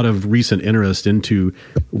encouraged a lot of recent interest into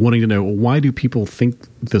wanting to know, why do people think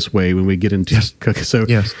this way when we get into So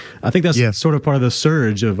I think that's sort of part of the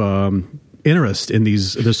surge of interest in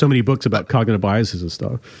these. There's so many books about cognitive biases and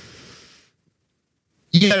stuff.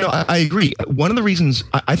 Yeah, no, I agree. I think one of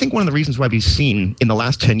the reasons why we've seen in the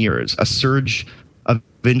last 10 years a surge of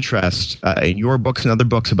interest in your books and other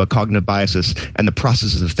books about cognitive biases and the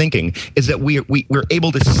processes of thinking is that we're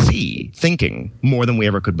able to see thinking more than we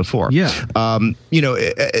ever could before. Yeah.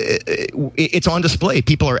 It's on display.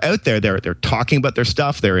 People are out there. They're talking about their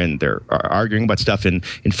stuff. They're arguing about stuff in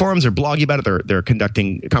forums. They're blogging about it. They're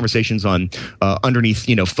conducting conversations on underneath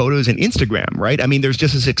photos and Instagram. Right. I mean, there's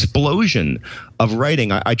just this explosion of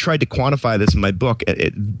writing. I tried to quantify this in my book.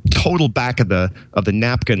 Total back of the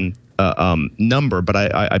napkin number, but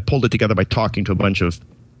I pulled it together by talking to a bunch of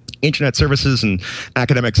internet services and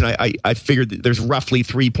academics, and I figured that there's roughly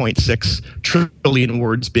 3.6 trillion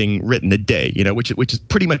words being written a day, which is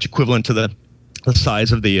pretty much equivalent to the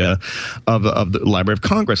size of the Library of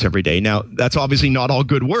Congress every day. Now, that's obviously not all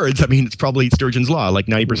good words. I mean, it's probably Sturgeon's law, like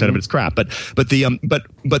 90% of it is crap. But the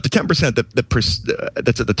 10%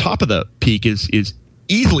 that's at the top of the peak is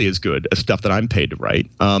easily as good as stuff that I'm paid to write,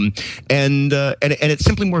 and it's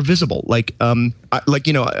simply more visible. I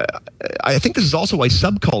think this is also why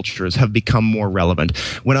subcultures have become more relevant.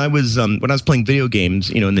 When I was playing video games,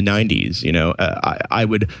 in the 90s,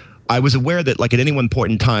 I was aware that at any one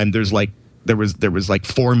point in time, there was like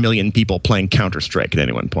 4 million people playing Counter-Strike at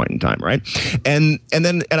any one point in time, right? And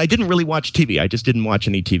I didn't really watch TV. I just didn't watch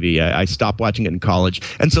any TV. I stopped watching it in college.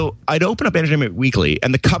 And so I'd open up Entertainment Weekly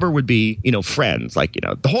and the cover would be, Friends,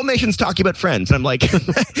 the whole nation's talking about Friends. And I'm like,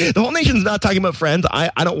 the whole nation's not talking about Friends. I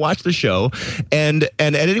don't watch the show. And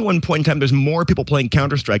at any one point in time, there's more people playing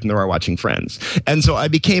Counter-Strike than there are watching Friends. And so I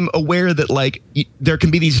became aware that there can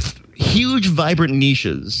be these huge, vibrant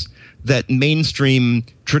niches that mainstream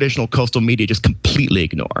traditional coastal media just completely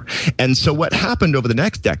ignore. And so what happened over the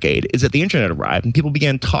next decade is that the internet arrived and people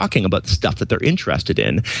began talking about stuff that they're interested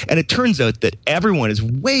in. And it turns out that everyone is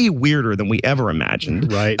way weirder than we ever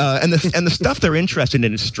imagined. Right. And the stuff they're interested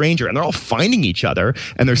in is stranger, and they're all finding each other,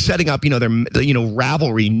 and they're setting up, their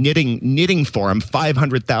Ravelry knitting forum,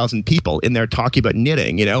 500,000 people in there talking about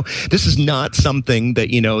knitting. This is not something that,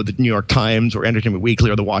 the New York Times or Entertainment Weekly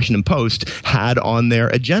or the Washington Post had on their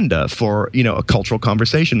agenda for, a cultural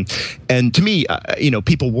conversation. And to me,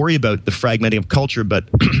 people worry about the fragmenting of culture, but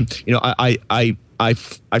I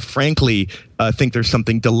frankly think there's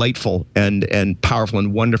something delightful and powerful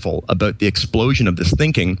and wonderful about the explosion of this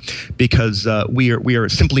thinking, because we are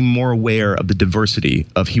simply more aware of the diversity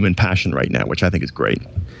of human passion right now, which I think is great.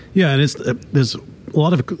 Yeah, and there's a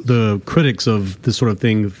lot of the critics of this sort of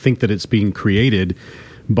thing think that it's being created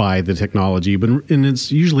by the technology, and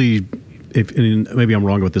it's usually, and maybe I'm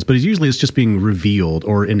wrong with this, but it's just being revealed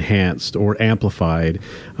or enhanced or amplified,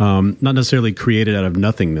 not necessarily created out of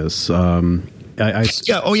nothingness. I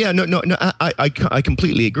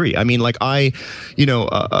completely agree. I mean, like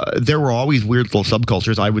there were always weird little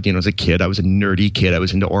subcultures. I would, as a kid, I was a nerdy kid. I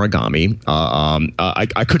was into origami.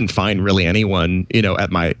 I couldn't find really anyone,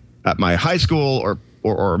 at my high school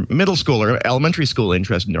or middle school or elementary school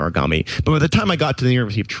interested in origami. But by the time I got to the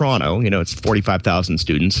University of Toronto, it's 45,000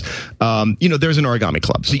 students, there's an origami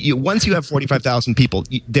club. So once you have 45,000 people,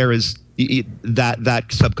 there is that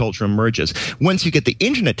subculture emerges. Once you get the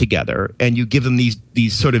internet together and you give them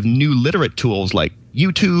these sort of new literate tools like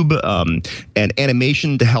YouTube and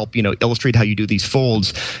animation to help illustrate how you do these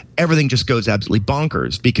folds, everything just goes absolutely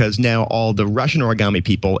bonkers, because now all the Russian origami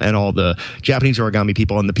people and all the Japanese origami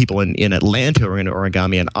people and the people in Atlanta who are into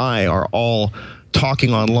origami and I are all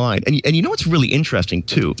talking online. And you know what's really interesting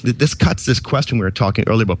too? This cuts this question we were talking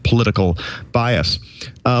earlier about political bias.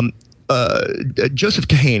 Joseph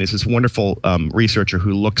Kahane is this wonderful researcher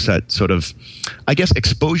who looks at sort of, I guess,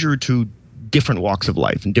 exposure to different walks of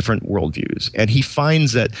life and different worldviews. And he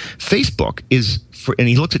finds that Facebook and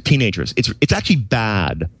he looks at teenagers, it's actually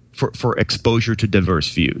bad for exposure to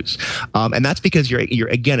diverse views. And that's because you're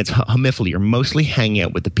again, it's homophily. You're mostly hanging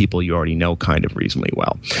out with the people you already know kind of reasonably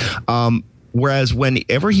well. Whereas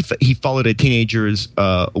whenever he followed a teenager's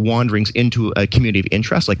wanderings into a community of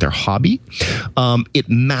interest, like their hobby, it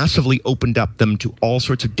massively opened up them to all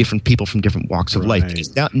sorts of different people from different walks of life.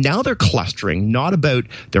 Because now they're clustering not about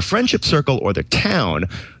their friendship circle or their town.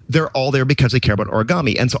 They're all there because they care about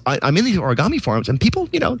origami. And so I'm in these origami forums, and people,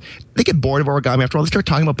 they get bored of origami after all. They start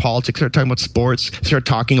talking about politics, start talking about sports, start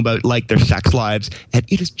talking about like their sex lives. And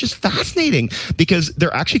it is just fascinating because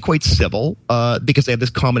they're actually quite civil because they have this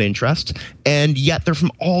common interest. And yet they're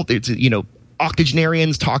from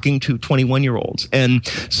octogenarians talking to 21-year-olds. And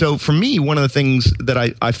so for me, one of the things that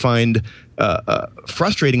I find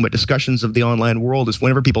frustrating about discussions of the online world is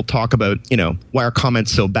whenever people talk about, why are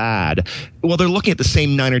comments so bad? Well, they're looking at the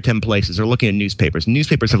same 9 or 10 places. They're looking at newspapers.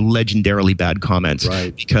 Newspapers have legendarily bad comments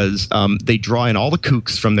because they draw in all the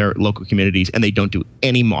kooks from their local communities and they don't do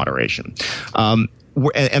any moderation. And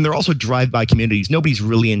they're also drive-by communities. Nobody's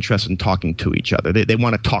really interested in talking to each other. They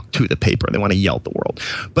want to talk to the paper. They want to yell at the world.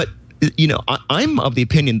 But I'm of the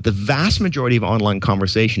opinion the vast majority of online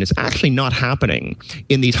conversation is actually not happening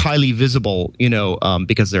in these highly visible,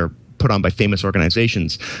 because they're put on by famous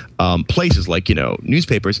organizations, places like,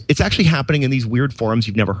 newspapers. It's actually happening in these weird forums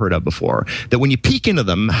you've never heard of before, that when you peek into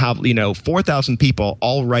them have, 4,000 people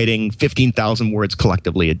all writing 15,000 words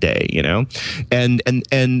collectively a day, and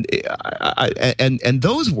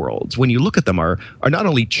those worlds, when you look at them, are not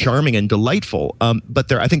only charming and delightful,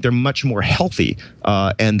 but I think they're much more healthy,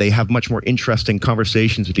 and they have much more interesting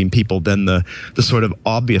conversations between people than the sort of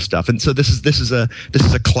obvious stuff. And so this is a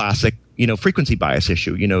classic frequency bias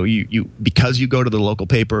issue. You because you go to the local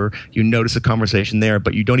paper, you notice a conversation there,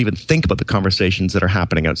 but you don't even think about the conversations that are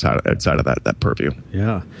happening outside of that purview.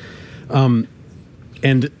 Yeah. And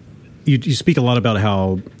you speak a lot about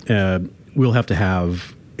how we'll have to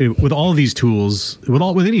have, with all of these tools,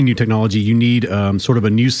 with any new technology, you need sort of a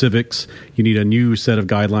new civics. You need a new set of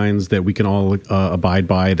guidelines that we can all abide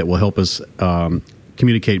by that will help us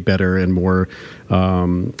communicate better and more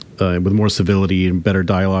with more civility and better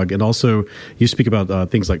dialogue. And also, you speak about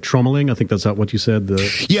things like trommeling. I think that's what you said.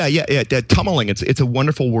 Yeah. Trommeling. It's a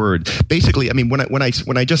wonderful word. Basically, I mean, what I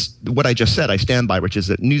just said, I stand by, which is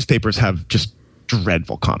that newspapers have just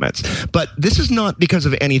dreadful comments. But this is not because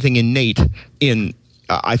of anything innate in.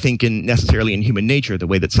 I think necessarily in human nature, the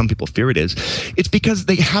way that some people fear it is. It's because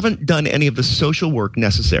they haven't done any of the social work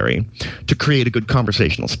necessary to create a good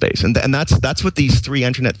conversational space. And that's what these 3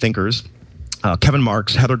 internet thinkers, Kevin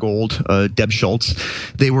Marks, Heather Gold, Deb Schultz,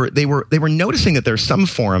 they were noticing that there are some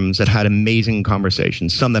forums that had amazing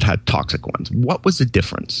conversations, some that had toxic ones. What was the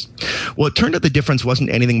difference? Well, it turned out the difference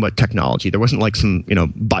wasn't anything but technology. There wasn't like some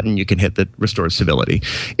button you can hit that restores civility.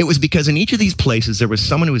 It was because in each of these places there was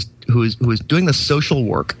someone who was doing the social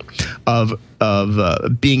work of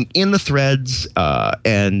being in the threads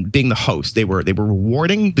and being the host. They were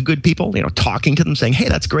rewarding the good people, talking to them, saying, "Hey,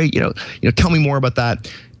 that's great. Tell me more about that."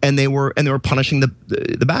 And they were punishing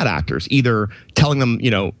the bad actors, either telling them,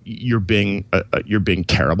 you're being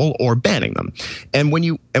terrible, or banning them. And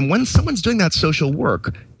when someone's doing that social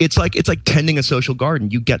work, it's like tending a social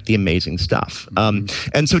garden. You get the amazing stuff.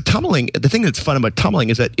 And so tumbling, the thing that's fun about tumbling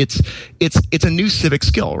is that it's a new civic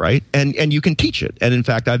skill, right? And you can teach it. And in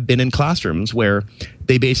fact, I've been in classrooms where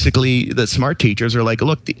they basically, the smart teachers are like,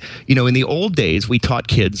 look, in the old days, we taught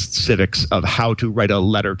kids civics of how to write a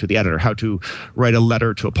letter to the editor, how to write a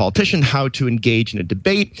letter to a politician, how to engage in a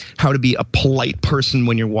debate, how to be a polite person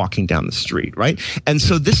when you're walking down the street, right? And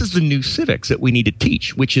so this is the new civics that we need to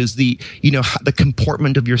teach, which is the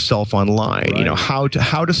comportment of yourself online, right. How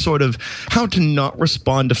to not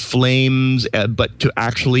respond to flames, but to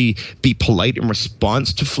actually be polite in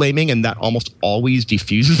response to flaming. And that almost always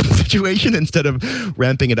diffuses the situation instead of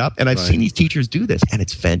ramping it up. And I've seen these teachers do this, and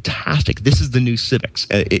it's fantastic. This is the new civics.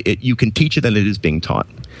 You can teach it, and it is being taught.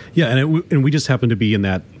 Yeah, and we just happen to be in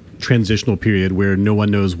that transitional period where no one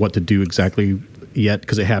knows what to do exactly yet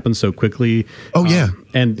because it happens so quickly. Oh, yeah.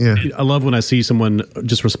 I love when I see someone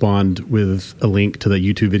just respond with a link to the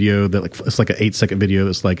YouTube video that it's like an 8-second video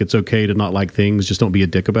that's like, it's okay to not like things, just don't be a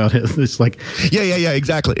dick about it. It's like... Yeah,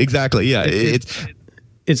 exactly. Yeah,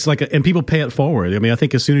 it's like, and people pay it forward. I mean, I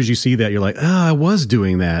think as soon as you see that, you're like, I was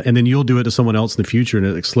doing that. And then you'll do it to someone else in the future, and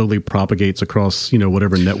it slowly propagates across,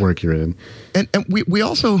 whatever network you're in. And we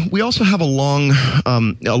also have a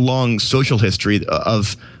long social history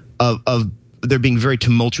of there being very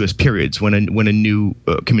tumultuous periods when a new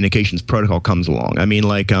communications protocol comes along. I mean,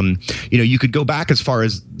 like, you could go back as far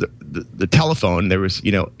as the telephone. There was,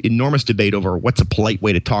 enormous debate over what's a polite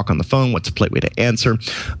way to talk on the phone, what's a polite way to answer.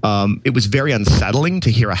 It was very unsettling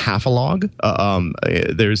to hear a half a log.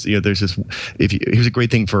 There's this. Here's a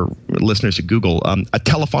great thing for listeners to Google: a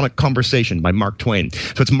telephonic conversation by Mark Twain.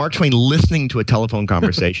 So it's Mark Twain listening to a telephone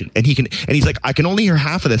conversation, and he's like, I can only hear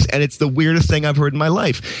half of this, and it's the weirdest thing I've heard in my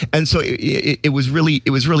life. And so it was really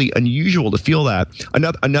unusual to feel that.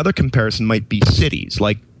 Another comparison might be cities,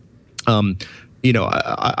 like.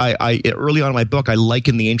 I early on in my book, I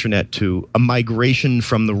liken the internet to a migration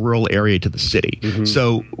from the rural area to the city. Mm-hmm.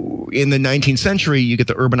 So in the 19th century, you get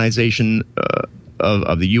the urbanization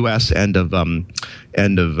of the U.S. and of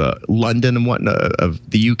London and whatnot,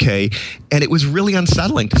 of the UK, and it was really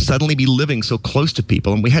unsettling to suddenly be living so close to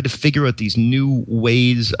people, and we had to figure out these new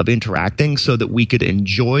ways of interacting so that we could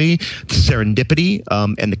enjoy the serendipity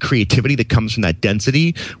and the creativity that comes from that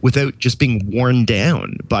density without just being worn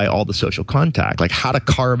down by all the social contact. Like how to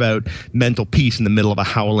carve out mental peace in the middle of a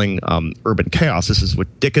howling urban chaos. This is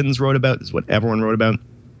what Dickens wrote about. This is what everyone wrote about.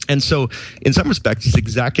 And so, in some respects, it's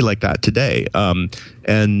exactly like that today.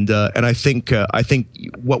 And I think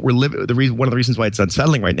what we're living, one of the reasons why it's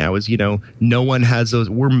unsettling right now is no one has those.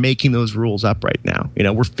 We're making those rules up right now.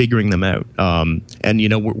 We're figuring them out, and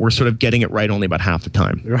we're sort of getting it right only about half the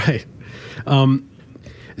time. Right.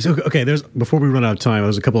 So, okay, before we run out of time,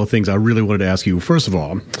 there's a couple of things I really wanted to ask you. First of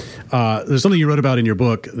all, there's something you wrote about in your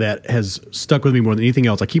book that has stuck with me more than anything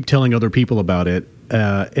else. I keep telling other people about it,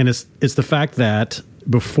 and it's the fact that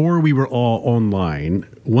before we were all online,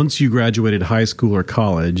 once you graduated high school or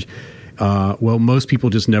college, most people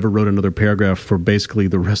just never wrote another paragraph for basically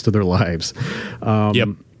the rest of their lives. Yep.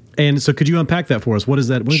 And so could you unpack that for us? What does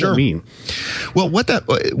that mean? Well, what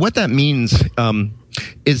that means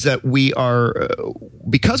is that we are,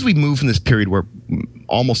 because we moved from this period where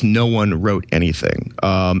almost no one wrote anything,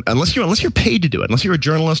 unless you're paid to do it, unless you're a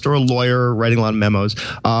journalist or a lawyer writing a lot of memos.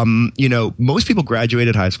 Most people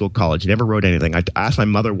graduated high school, college, never wrote anything. I asked my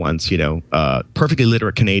mother once, perfectly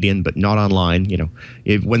literate Canadian, but not online.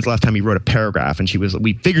 When's the last time you wrote a paragraph? And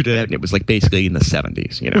we figured it out, and it was like basically in the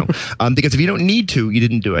 70s. Because if you don't need to, you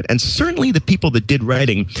didn't do it. And certainly the people that did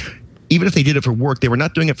writing, even if they did it for work, they were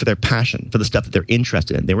not doing it for their passion, for the stuff that they're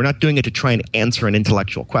interested in. They were not doing it to try and answer an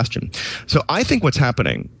intellectual question. So I think what's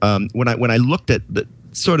happening when I looked at the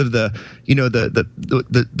sort of the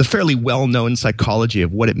fairly well-known psychology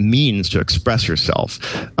of what it means to express yourself,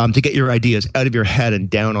 to get your ideas out of your head and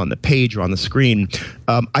down on the page or on the screen.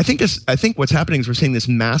 I think what's happening is we're seeing this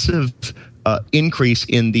massive increase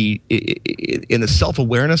in the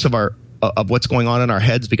self-awareness of what's going on in our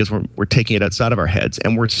heads, because we're taking it outside of our heads,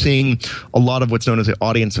 and we're seeing a lot of what's known as the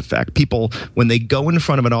audience effect. People, when they go in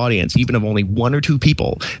front of an audience, even of only one or two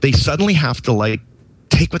people, they suddenly have to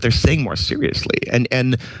take what they're saying more seriously, and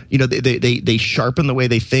they sharpen the way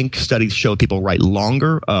they think. Studies show people write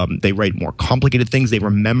longer, they write more complicated things, they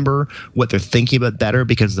remember what they're thinking about better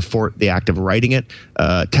because the act of writing it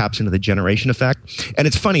taps into the generation effect. And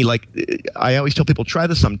it's funny, like I always tell people, try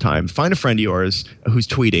this sometime. Find a friend of yours who's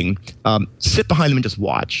tweeting, sit behind them and just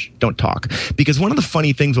watch, don't talk, because one of the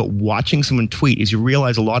funny things about watching someone tweet is you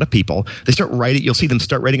realize a lot of people, they start writing, you'll see them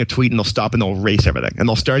start writing a tweet and they'll stop and they'll erase everything, and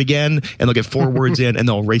they'll start again and they'll get 4 words in and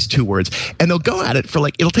they'll erase 2 words, and they'll go at it for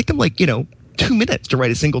it'll take them 2 2 minutes to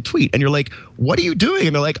write a single tweet, and you're like, what are you doing?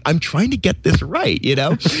 And they're like, I'm trying to get this right, you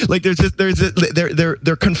know. Like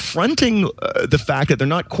they're confronting the fact that they're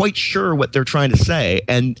not quite sure what they're trying to say,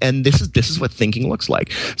 and this is what thinking looks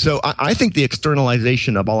like. So I think the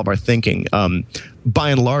externalization of all of our thinking,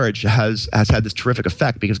 by and large, has had this terrific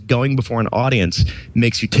effect, because going before an audience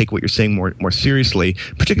makes you take what you're saying more seriously,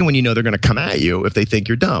 particularly when you know they're going to come at you if they think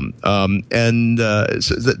you're dumb. So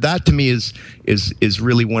that to me is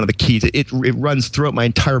really one of the keys. It runs throughout my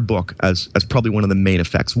entire book as probably one of the main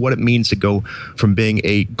effects. What it means to go from being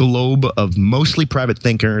a globe of mostly private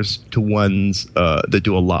thinkers to ones that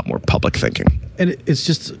do a lot more public thinking. And it's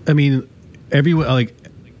just, I mean, everyone, like,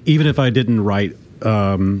 even if I didn't write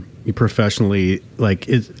professionally, like,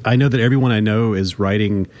 I know that everyone I know is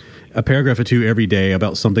writing a paragraph or two every day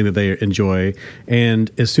about something that they enjoy,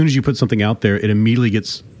 and as soon as you put something out there, it immediately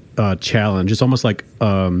gets challenged. It's almost like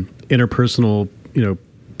interpersonal,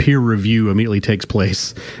 peer review immediately takes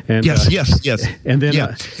place. And yes. And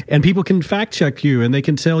then and people can fact check you, and they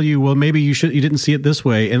can tell you, well, maybe you didn't see it this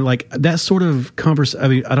way, and like that sort of I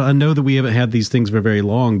mean, I know that we haven't had these things for very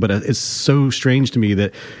long, but it's so strange to me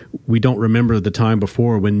that we don't remember the time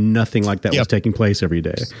before when nothing like that was taking place every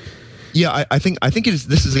day. Yeah, I think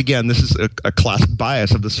this is a classic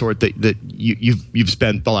bias of the sort that you've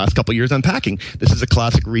spent the last couple of years unpacking. This is a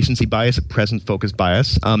classic recency bias, a present focus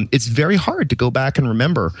bias. It's very hard to go back and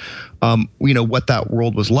remember, what that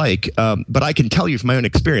world was like. But I can tell you from my own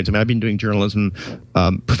experience. I mean, I've been doing journalism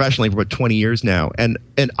professionally for about 20 years now, and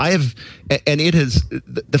it has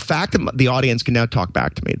the fact that the audience can now talk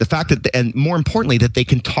back to me. The fact that, and more importantly, that they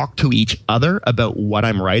can talk to each other about what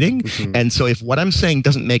I'm writing. Mm-hmm. And so if what I'm saying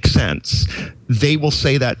doesn't make sense, they will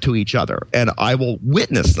say that to each other, and I will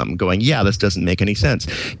witness them going, yeah, this doesn't make any sense.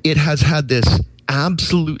 It has had this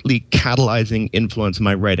absolutely catalyzing influence in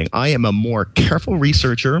my writing. I am a more careful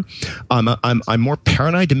researcher. I'm more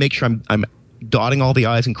paranoid to make sure I'm dotting all the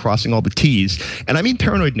I's and crossing all the T's. And I mean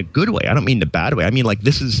paranoid in a good way. I don't mean in a bad way. I mean, like,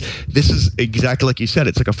 this is exactly like you said.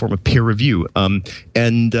 It's like a form of peer review.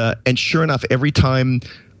 And sure enough, every time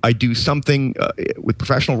I do something with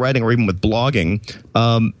professional writing or even with blogging,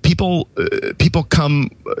 people come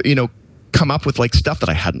up with like stuff that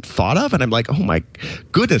I hadn't thought of, and I'm like, oh my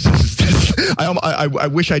goodness, I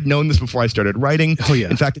wish I'd known this before I started writing. Oh yeah.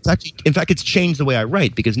 In fact, it's changed the way I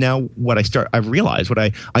write, because now I've realized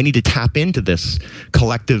I need to tap into this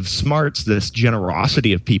collective smarts, this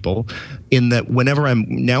generosity of people, in that when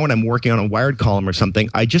I'm working on a Wired column or something,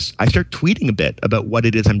 I start tweeting a bit about what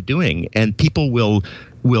it is I'm doing, and people will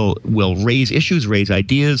raise issues, raise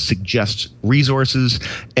ideas, suggest resources,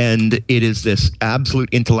 and it is this absolute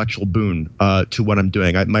intellectual boon to what I'm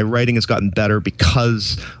doing. My writing has gotten better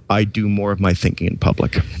because I do more of my thinking in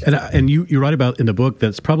public. And you write about in the book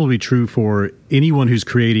that's probably true for anyone who's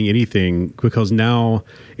creating anything, because now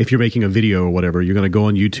if you're making a video or whatever, you're going to go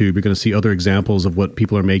on YouTube, you're going to see other examples of what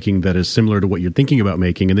people are making that is similar to what you're thinking about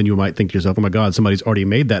making, and then you might think to yourself, oh my God, somebody's already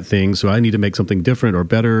made that thing, so I need to make something different or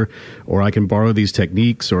better, or I can borrow these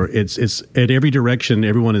techniques, or it's at every direction.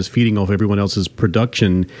 Everyone is feeding off everyone else's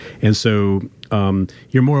production, and so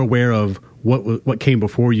you're more aware of what came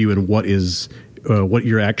before you and what what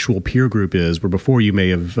your actual peer group is, where before you may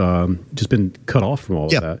have just been cut off from all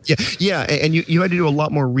of that. Yeah, and you had to do a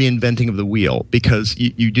lot more reinventing of the wheel, because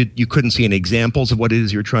you couldn't see any examples of what it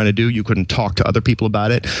is you're trying to do. You couldn't talk to other people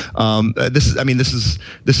about it.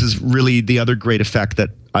 This is really the other great effect that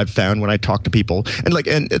I've found when I talk to people. And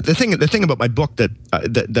the thing about my book that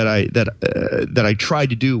I tried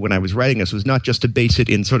to do when I was writing this was not just to base it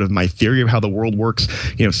in sort of my theory of how the world works,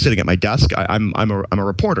 sitting at my desk. I'm a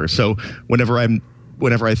reporter, so whenever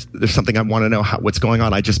there's something I want to know what's going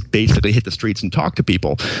on, I just basically hit the streets and talk to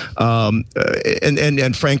people.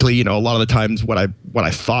 And frankly, a lot of the times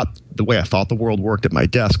the way I thought the world worked at my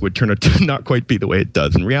desk would turn out to not quite be the way it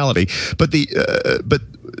does in reality. But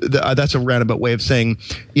that's a roundabout way of saying,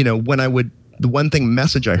 the one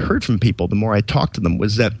message I heard from people, the more I talked to them,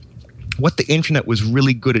 was that what the internet was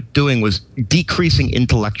really good at doing was decreasing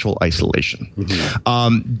intellectual isolation,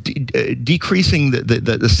 decreasing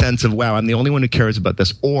the sense of, wow, I'm the only one who cares about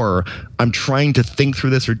this, or I'm trying to think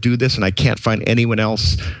through this or do this and I can't find anyone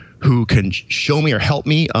else who can show me or help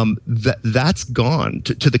me. That's gone.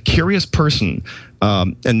 To the curious person,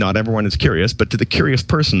 and not everyone is curious, but to the curious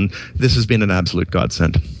person, this has been an absolute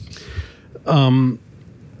godsend.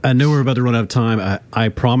 I know we're about to run out of time. I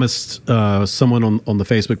promised someone on the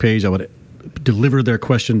Facebook page I would deliver their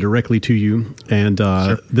question directly to you. And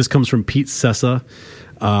Sure. This comes from Pete Sessa.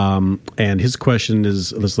 And his question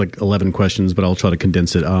is, there's like 11 questions, but I'll try to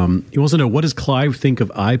condense it. He wants to know, what does Clive think of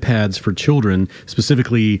iPads for children?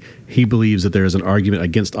 Specifically, he believes that there is an argument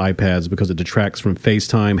against iPads because it detracts from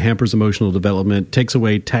FaceTime, hampers emotional development, takes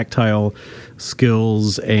away tactile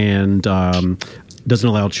skills, and doesn't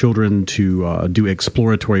allow children to do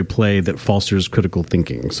exploratory play that fosters critical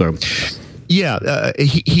thinking. So... Yeah,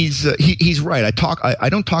 he's right. I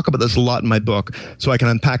don't talk about this a lot in my book, so I can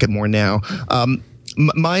unpack it more now.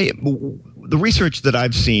 The research that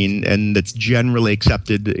I've seen and that's generally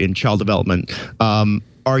accepted in child development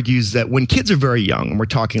argues that when kids are very young, and we're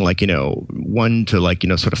talking 1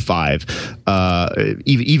 to sort of 5,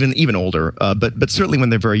 even older, but certainly when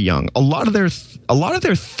they're very young, a lot of their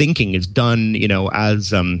thinking is done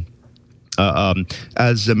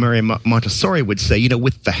as Mary Montessori would say,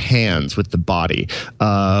 with the hands, with the body,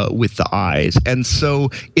 with the eyes. And so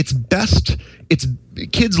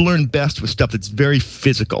kids learn best with stuff that's very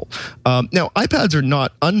physical. Now, iPads are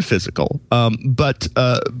not unphysical, but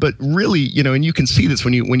really, and you can see this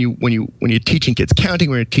when you're teaching kids counting,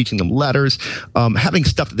 when you're teaching them letters, having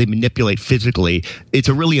stuff that they manipulate physically. It's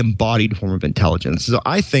a really embodied form of intelligence. So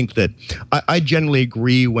I think that I generally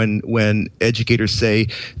agree when educators say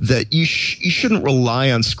that you shouldn't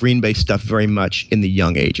rely on screen-based stuff very much in the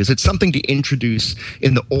young ages. It's something to introduce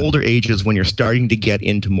in the older ages when you're starting to get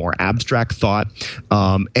into more abstract thought.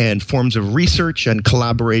 And forms of research and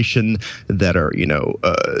collaboration that are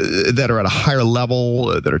at a higher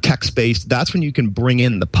level, that are text-based. That's when you can bring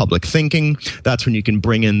in the public thinking. That's when you can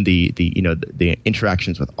bring in the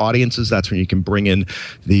interactions with audiences. That's when you can bring in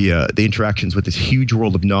the interactions with this huge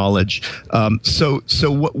world of knowledge. So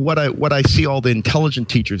what I see all the intelligent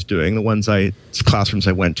teachers doing, the classrooms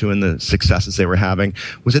I went to and the successes they were having,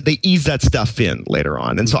 was that they ease that stuff in later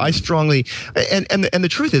on. And so I strongly, and the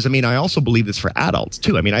truth is, I also believe this for adults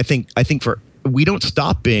too. I think we don't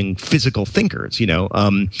stop being physical thinkers.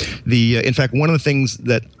 In fact, one of the things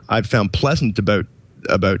that I've found pleasant about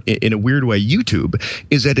in a weird way YouTube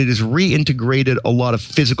is that it has reintegrated a lot of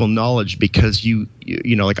physical knowledge, because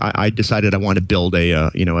I decided I wanted to build a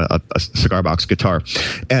cigar box guitar,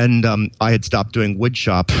 and I had stopped doing wood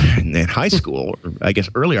shop in high school, or I guess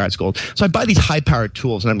earlier high school. So I buy these high powered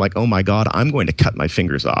tools, and I'm like, oh my god, I'm going to cut my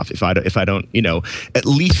fingers off if I don't at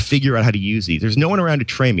least figure out how to use these. There's no one around to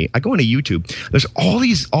train me. I go into YouTube. There's all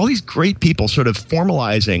these great people sort of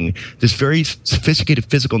formalizing this very sophisticated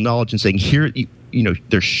physical knowledge and saying, here.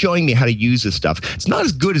 They're showing me how to use this stuff. It's not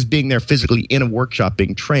as good as being there physically in a workshop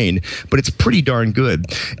being trained, but it's pretty darn good.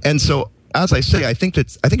 And so, as I say, I think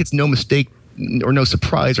it's no mistake or no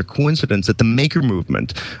surprise or coincidence that the maker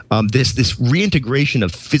movement, this reintegration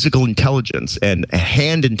of physical intelligence and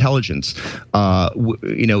hand intelligence,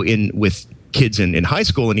 with kids in high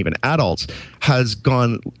school and even adults, has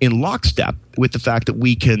gone in lockstep with the fact that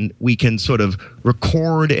we can sort of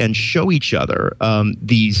record and show each other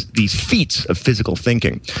these feats of physical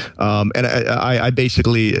thinking. And I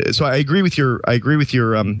basically, so I agree with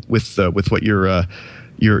what your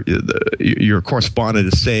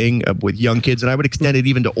correspondent is saying with young kids, and I would extend it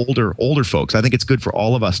even to older folks. I think it's good for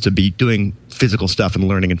all of us to be doing physical stuff and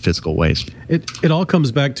learning in physical ways. It all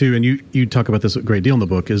comes back to, and you talk about this a great deal in the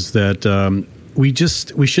book, is that we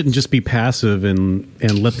shouldn't just be passive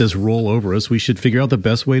and let this roll over us. We should figure out the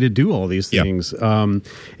best way to do all these things. Yep.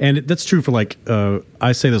 And that's true for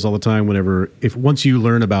I say this all the time. Once you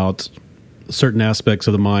learn about certain aspects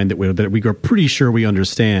of the mind that we are pretty sure we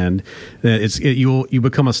understand, that you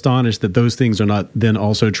become astonished that those things are not then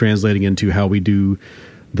also translating into how we do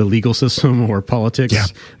the legal system or politics. Yeah.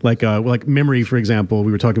 Like memory, for example,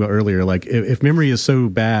 we were talking about earlier. Like if memory is so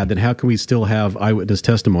bad, then how can we still have eyewitness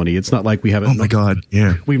testimony? It's not like we haven't. Oh my God!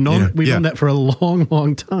 Yeah, we've known that for a long,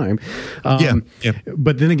 long time.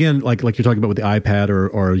 But then again, like you're talking about with the iPad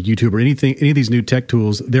or YouTube or any of these new tech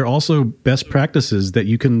tools, they're also best practices that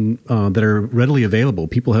you can that are readily available.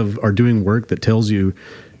 People are doing work that tells you,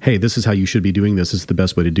 hey, this is how you should be doing this. This is the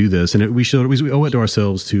best way to do this, and we owe it to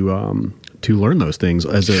ourselves to learn those things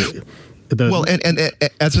as a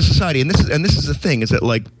as a society. And this is the thing, is that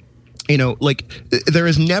there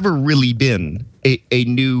has never really been a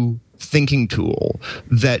new thinking tool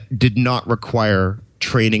that did not require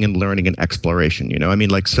training and learning and exploration. The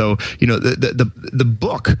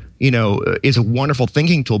book is a wonderful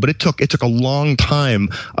thinking tool, but it took a long time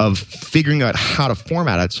of figuring out how to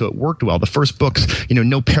format it so it worked well. The first books,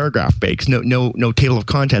 no paragraph breaks, no table of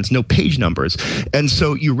contents, no page numbers. And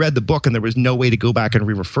so you read the book and there was no way to go back and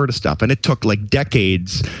re-refer to stuff. And it took like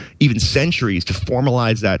decades, even centuries, to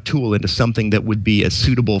formalize that tool into something that would be as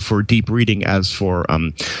suitable for deep reading as for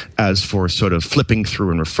sort of flipping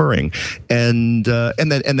through and referring. And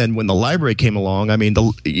then when the library came along, I mean,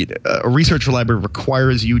 a research library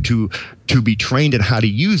requires you to be trained in how to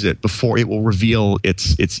use it before it will reveal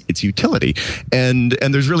its utility. And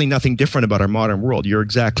there's really nothing different about our modern world. You're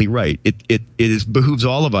exactly right. It behooves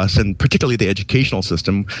all of us, and particularly the educational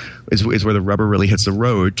system is where the rubber really hits the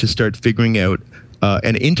road, to start figuring out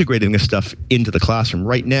and integrating this stuff into the classroom.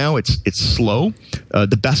 Right now, it's slow.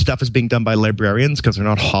 The best stuff is being done by librarians because they're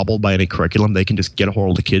not hobbled by any curriculum. They can just get a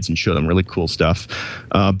hold of the kids and show them really cool stuff.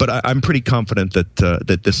 But I'm pretty confident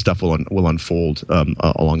that this stuff will unfold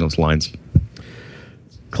along those lines.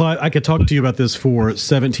 Clive, I could talk to you about this for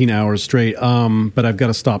 17 hours straight, but I've got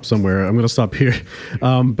to stop somewhere. I'm going to stop here.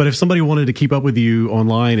 But if somebody wanted to keep up with you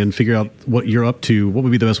online and figure out what you're up to, what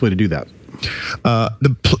would be the best way to do that?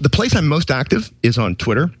 The place I'm most active is on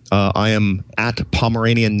Twitter. I am at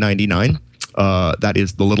Pomeranian99. That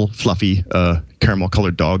is the little fluffy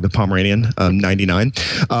caramel-colored dog, the Pomeranian 99.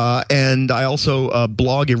 And I also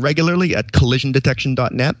blog irregularly at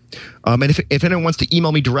collisiondetection.net. And if anyone wants to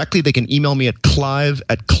email me directly, they can email me at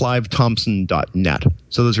clive@clivethompson.net.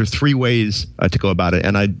 So those are three ways to go about it.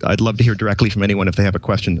 And I'd love to hear directly from anyone if they have a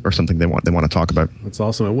question or something they want to talk about. That's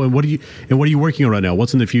awesome. And what are you working on right now?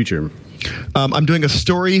 What's in the future? I'm doing a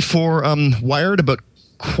story for Wired about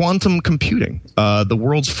quantum computing, the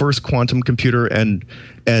world's first quantum computer, and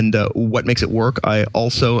what makes it work. I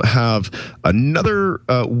also have another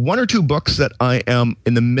one or two books that I am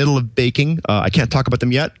in the middle of baking. I can't talk about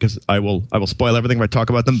them yet because I will spoil everything if I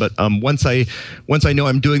talk about them. But once I know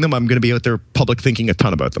I'm doing them, I'm going to be out there public thinking a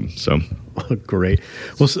ton about them. So great.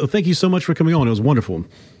 Well, so thank you so much for coming on. It was wonderful.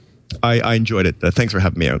 I enjoyed it. Thanks for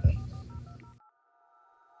having me out.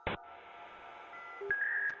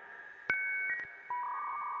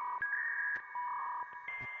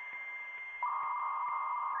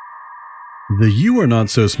 The You Are Not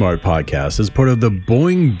So Smart podcast is part of the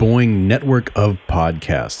Boing Boing network of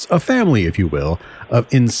podcasts, a family, if you will, of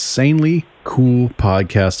insanely cool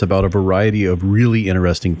podcasts about a variety of really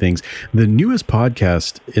interesting things. The newest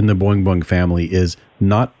podcast in the Boing Boing family is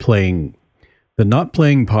Not Playing. The Not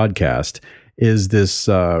Playing podcast is this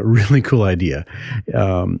really cool idea.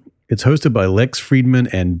 It's hosted by Lex Friedman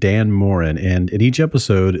and Dan Morin, and in each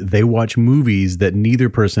episode, they watch movies that neither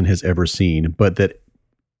person has ever seen, but that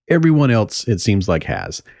everyone else, it seems like,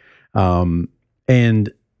 has. And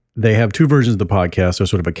they have two versions of the podcast. There's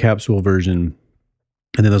sort of a capsule version,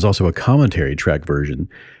 and then there's also a commentary track version.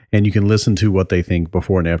 And you can listen to what they think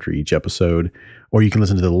before and after each episode, or you can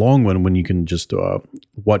listen to the long one when you can just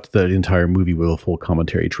watch the entire movie with a full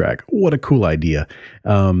commentary track. What a cool idea.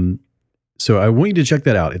 So I want you to check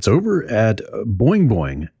that out. It's over at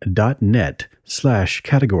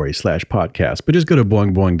boingboing.net/category/podcast. But just go to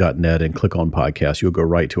boingboing.net and click on podcast. You'll go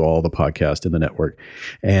right to all the podcasts in the network.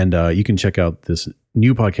 And you can check out this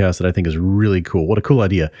new podcast that I think is really cool. What a cool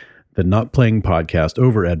idea. The Not Playing podcast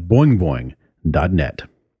over at boingboing.net.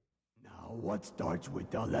 Now what starts with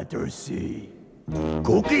the letter C?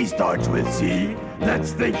 Cookie starts with C.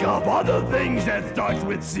 Let's think of other things that starts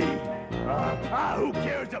with C. Who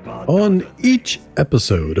cares about On each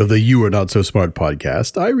episode of the You Are Not So Smart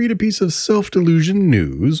podcast, I read a piece of self-delusion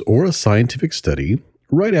news or a scientific study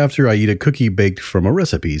right after I eat a cookie baked from a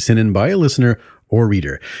recipe sent in by a listener or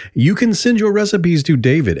reader. You can send your recipes to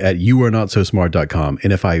David at youarenotsosmart.com,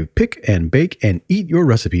 and if I pick and bake and eat your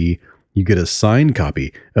recipe, you get a signed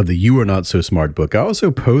copy of the You Are Not So Smart book. I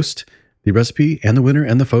also post the recipe and the winner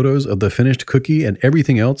and the photos of the finished cookie and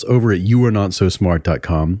everything else over at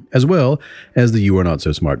youarenotsosmart.com, as well as the You Are Not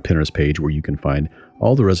So Smart Pinterest page, where you can find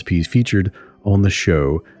all the recipes featured on the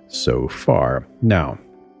show so far. Now,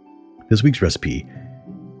 this week's recipe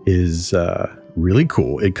is really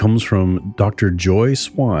cool. It comes from Dr. Joy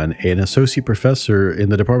Swan, an associate professor in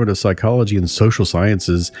the Department of Psychology and Social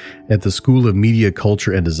Sciences at the School of Media,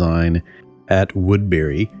 Culture, and Design at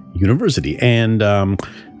Woodbury University. And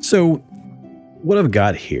so what I've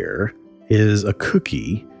got here is a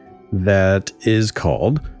cookie that is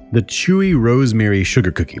called the Chewy Rosemary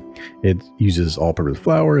Sugar Cookie. It uses all-purpose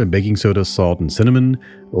flour and baking soda, salt, and cinnamon,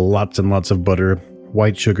 lots and lots of butter,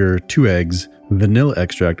 white sugar, 2 eggs, vanilla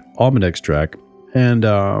extract, almond extract, and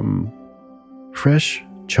fresh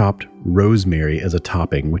chopped rosemary as a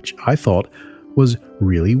topping, which I thought was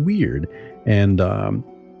really weird. And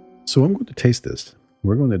so I'm going to taste this.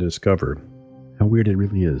 we're going to discover how weird it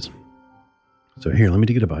really is. So here, let me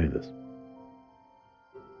get a bite of this.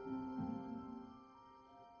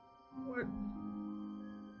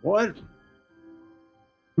 What?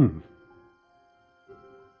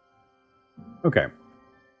 Okay.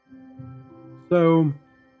 So,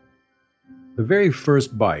 the very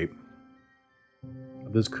first bite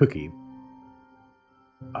of this cookie,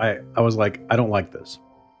 I was like, I don't like this.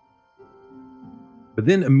 But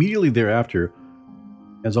then immediately thereafter,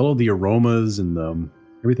 as all of the aromas and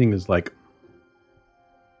everything is like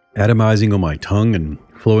atomizing on my tongue and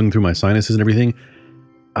flowing through my sinuses and everything,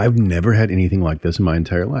 I've never had anything like this in my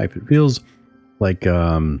entire life. It feels like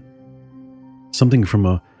something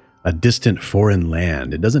from a distant foreign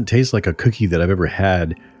land. It doesn't taste like a cookie that I've ever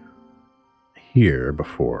had here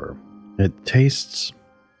before. It tastes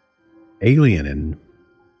alien and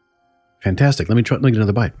fantastic. Let me get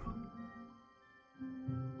another bite.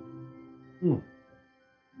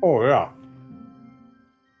 Oh, yeah.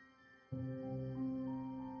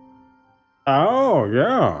 Oh,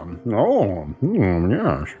 yeah. Oh,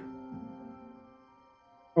 yes.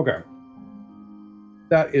 Okay.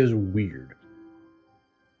 That is weird.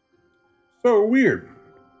 So weird.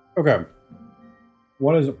 Okay.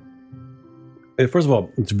 What is it? First of all,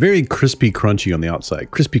 it's very crispy, crunchy on the outside.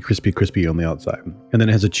 Crispy on the outside. And then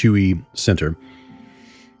it has a chewy center.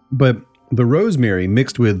 But the rosemary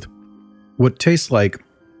mixed with what tastes like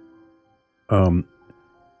a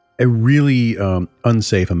really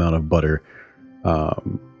unsafe amount of butter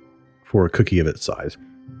for a cookie of its size.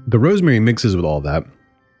 The rosemary mixes with all that.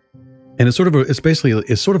 And it's sort of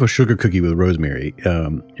a sugar cookie with rosemary,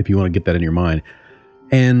 if you want to get that in your mind.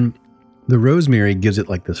 And the rosemary gives it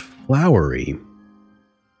like this flowery,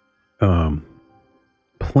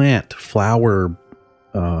 plant, flower,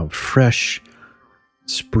 fresh,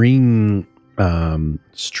 spring,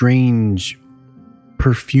 strange,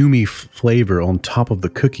 perfumey flavor on top of the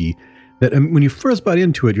cookie that when you first bite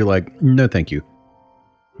into it, you're like, no, thank you.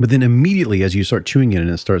 But then immediately as you start chewing it and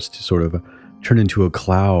it starts to sort of turn into a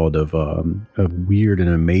cloud of weird and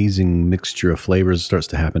amazing mixture of flavors starts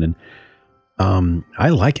to happen. And I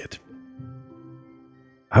like it.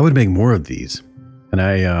 I would make more of these. And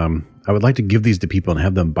I would like to give these to people and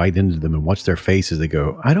have them bite into them and watch their faces. They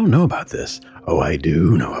go, I don't know about this. Oh, I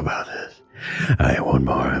do know about this. I want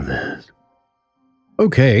more of this.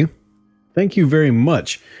 Okay. Thank you very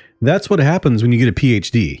much. That's what happens when you get a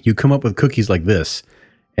PhD. You come up with cookies like this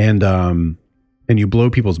and you blow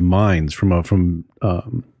people's minds from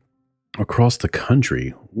across the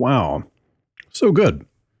country. Wow. So good.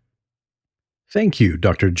 Thank you,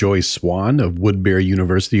 Dr. Joy Swan of Woodbury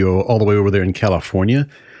University, all the way over there in California.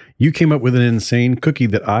 You came up with an insane cookie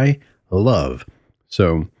that I love.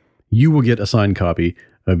 So you will get a signed copy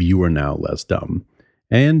of You Are Now Less Dumb.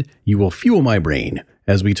 And you will fuel my brain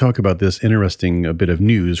as we talk about this interesting bit of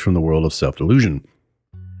news from the world of self-delusion.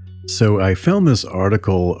 So I found this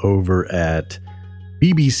article over at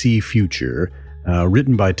BBC Future,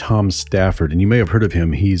 written by Tom Stafford, and you may have heard of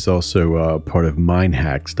him. He's also part of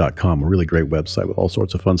mindhacks.com, a really great website with all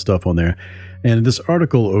sorts of fun stuff on there. And this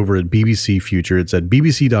article over at BBC Future, it's at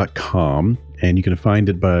bbc.com, and you can find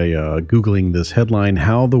it by Googling this headline,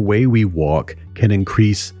 How the Way We Walk Can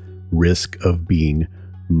Increase Risk of Being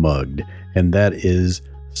Mugged. And that is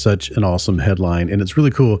such an awesome headline, and it's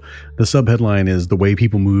really cool. The subheadline is The Way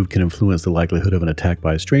People Move Can Influence the Likelihood of an Attack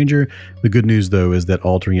by a Stranger. The good news, though, is that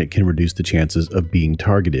altering it can reduce the chances of being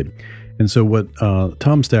targeted. And so what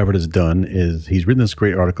Tom Stafford has done is he's written this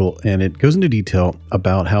great article, and it goes into detail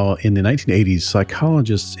about how in the 1980s,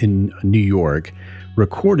 psychologists in New York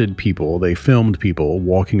recorded people, they filmed people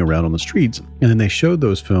walking around on the streets, and then they showed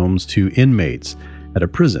those films to inmates at a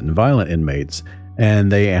prison, violent inmates.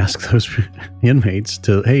 And they asked those inmates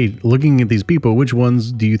to, hey, looking at these people, which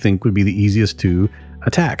ones do you think would be the easiest to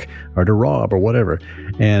attack or to rob or whatever?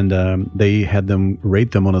 And they had them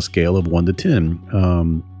rate them on a scale of 1 to 10.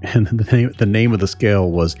 And the name of the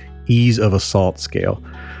scale was Ease of Assault Scale.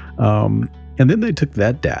 And then they took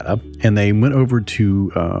that data and they went over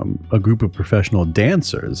to a group of professional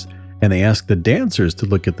dancers, and they asked the dancers to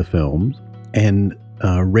look at the films and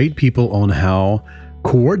rate people on how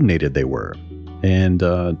coordinated they were. And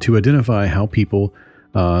to identify how people,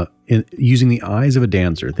 using the eyes of a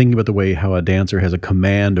dancer, thinking about the way how a dancer has a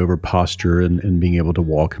command over posture and being able to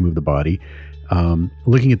walk and move the body,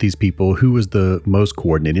 looking at these people, who was the most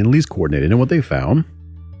coordinated and least coordinated. And what they found,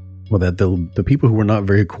 well, that the people who were not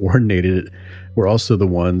very coordinated were also the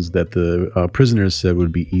ones that the prisoners said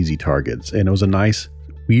would be easy targets. And it was a nice,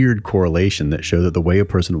 weird correlation that showed that the way a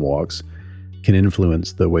person walks can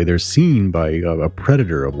influence the way they're seen by a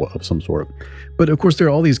predator of some sort. But of course, there are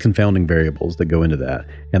all these confounding variables that go into that,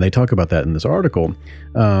 and they talk about that in this article.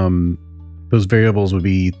 Those variables would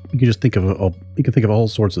be, you can think of all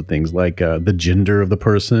sorts of things, like the gender of the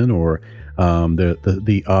person, or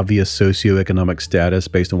the obvious socioeconomic status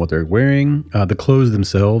based on what they're wearing, the clothes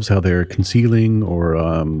themselves, how they're concealing or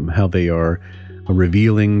how they are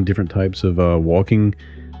revealing different types of walking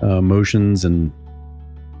motions, and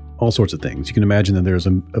all sorts of things. You can imagine that there's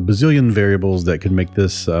a bazillion variables that could make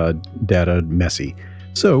this data messy.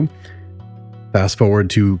 So fast forward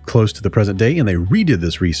to close to the present day, and they redid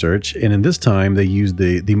this research, and in this time they used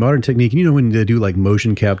the modern technique. You know, when they do like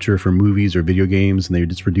motion capture for movies or video games, and they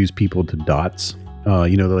just reduce people to dots.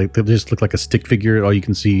 They just look like a stick figure. All you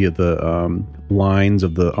can see are the lines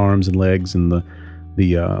of the arms and legs, and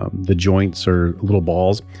the joints are little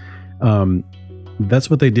balls.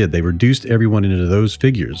 That's what they did. They reduced everyone into those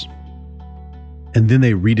figures, and then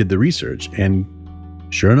they redid the research. And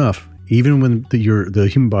sure enough, even when the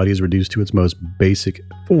human body is reduced to its most basic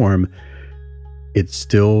form, it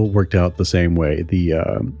still worked out the same way.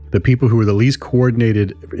 The people who were the least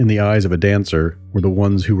coordinated in the eyes of a dancer were the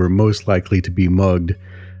ones who were most likely to be mugged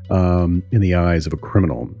in the eyes of a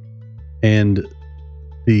criminal. And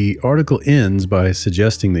the article ends by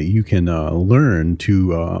suggesting that you can learn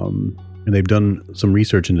to, and they've done some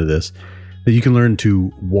research into this, that you can learn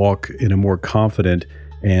to walk in a more confident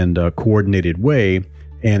and coordinated way,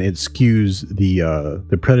 and it skews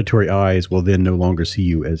the predatory eyes will then no longer see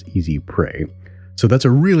you as easy prey. So that's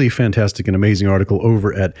a really fantastic and amazing article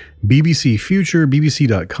over at BBC Future,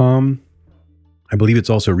 bbc.com. I believe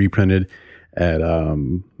it's also reprinted at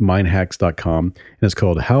mindhacks.com, and it's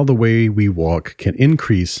called How the Way We Walk Can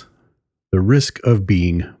Increase the Risk of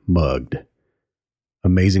Being Mugged.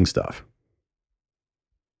 Amazing stuff.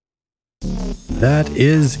 That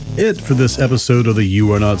is it for this episode of the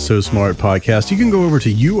You Are Not So Smart podcast. You can go over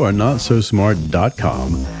to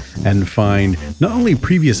youarenotsosmart.com and find not only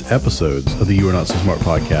previous episodes of the You Are Not So Smart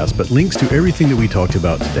podcast, but links to everything that we talked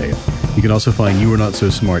about today. You can also find You Are Not So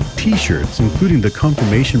Smart t-shirts, including the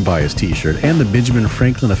Confirmation Bias t-shirt and the Benjamin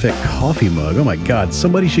Franklin Effect coffee mug. Oh my God,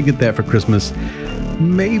 somebody should get that for Christmas.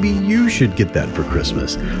 Maybe you should get that for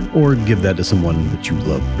Christmas, or give that to someone that you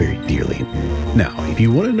love very dearly. Now, if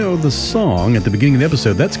you want to know the song at the beginning of the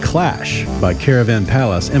episode, that's Clash by Caravan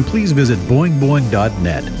Palace, and please visit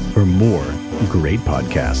boingboing.net for more great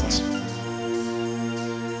podcasts.